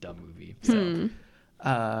perfect for this dumb movie. So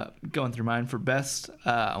Going through mine for best,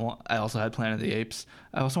 I also had Planet of the Apes.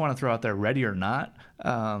 I also want to throw out there Ready or Not,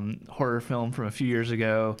 horror film from a few years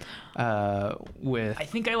ago with... I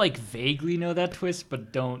think I like vaguely know that twist,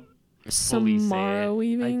 but don't fully say Samara it.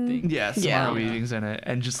 Weaving. I think. Yeah, Samara Yeah. Weaving's in it,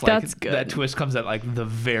 and just like That's good. that twist comes at like the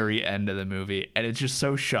very end of the movie, and it's just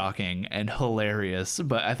so shocking and hilarious.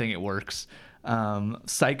 But I think it works.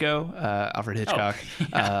 Psycho, Alfred Hitchcock.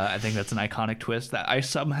 I think that's an iconic twist that I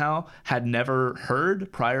somehow had never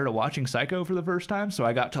heard prior to watching Psycho for the first time. So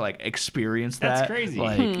I got to like experience that. That's crazy.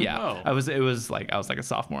 Like, yeah, Whoa. I was like a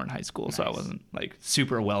sophomore in high school, so I wasn't like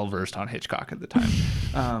super well versed on Hitchcock at the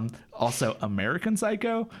time. Also, American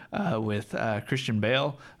Psycho with Christian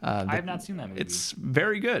Bale. I have not seen that movie. It's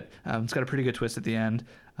very good. It's got a pretty good twist at the end.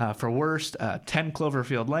 For worst, 10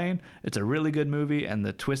 Cloverfield Lane. It's a really good movie, and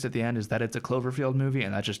the twist at the end is that it's a Cloverfield movie,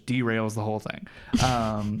 and that just derails the whole thing.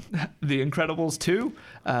 The Incredibles 2,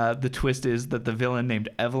 the twist is that the villain named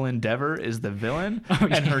Evelyn Dever is the villain,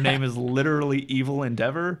 and her name is literally Evil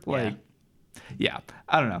Endeavor. Like, yeah,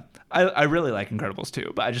 I don't know. I really like Incredibles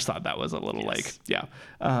 2, but I just thought that was a little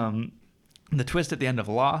the twist at the end of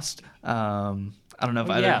Lost. I don't know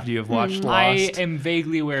if either of you have watched Lost. I am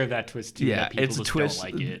vaguely aware of that twist too. Yeah, that people it's a just twist.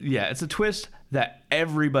 Don't like it. Yeah, it's a twist that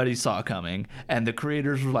everybody saw coming, and the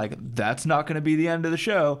creators were like, "That's not going to be the end of the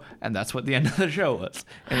show," and that's what the end of the show was,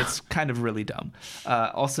 and it's kind of really dumb.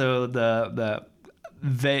 Also, I don't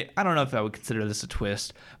know if I would consider this a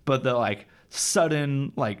twist, but the like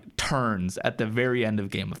sudden like turns at the very end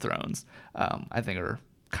of Game of Thrones, I think are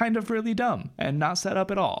kind of really dumb and not set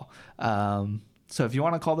up at all. So if you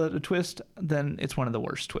want to call that a twist, then it's one of the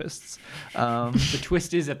worst twists. The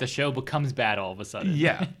twist is that the show becomes bad all of a sudden.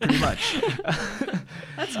 Yeah, pretty much.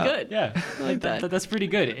 That's good. Yeah. I like that. That's pretty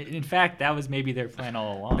good. In fact, that was maybe their plan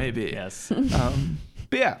all along. Maybe. Yes.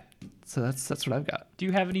 But yeah, so that's what I've got. Do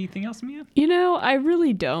you have anything else, Mia? You know, I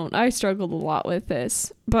really don't. I struggled a lot with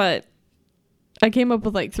this, but I came up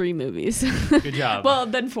with like 3 movies. Good job. Well,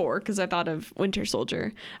 then 4 because I thought of Winter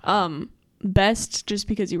Soldier. Best, just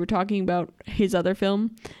because you were talking about his other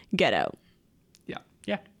film, Get Out. Yeah.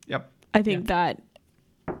 Yeah. Yep. I think that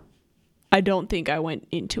I don't think I went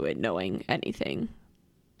into it knowing anything.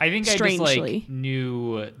 I think I just Strangely. like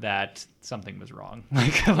knew that something was wrong.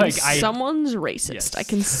 Like Someone's racist. Yes. I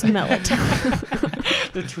can smell it.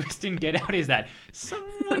 the twist in Get Out is that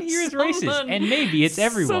someone here is racist, Someone- and maybe it's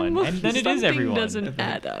everyone, and then it is something everyone. doesn't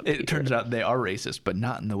add up. It turns out they are racist, but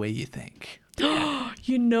not in the way you think.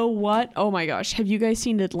 You know what? Oh my gosh. Have you guys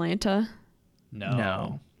seen Atlanta?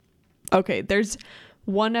 No. Okay, there's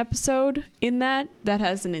one episode in that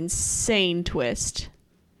has an insane twist.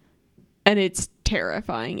 And it's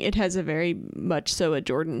terrifying. It has a very much so a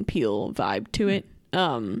Jordan Peele vibe to it.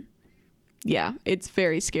 Yeah, it's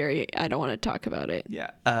very scary. I don't want to talk about it.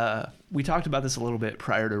 Yeah. We talked about this a little bit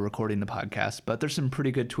prior to recording the podcast, but there's some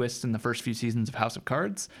pretty good twists in the first few seasons of House of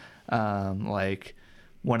Cards. Like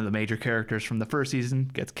one of the major characters from the first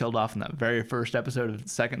season gets killed off in that very first episode of the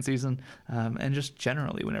second season. And just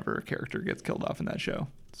generally whenever a character gets killed off in that show,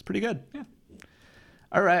 it's pretty good. Yeah.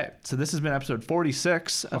 All right, so this has been episode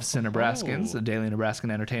 46 of Cinebraskins, the Daily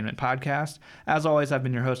Nebraskan Entertainment Podcast. As always, I've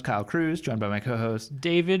been your host, Kyle Cruz, joined by my co-host,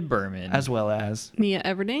 David Berman. as well as... Mia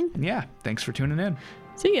Everding. And yeah, thanks for tuning in.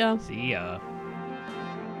 See ya. See ya.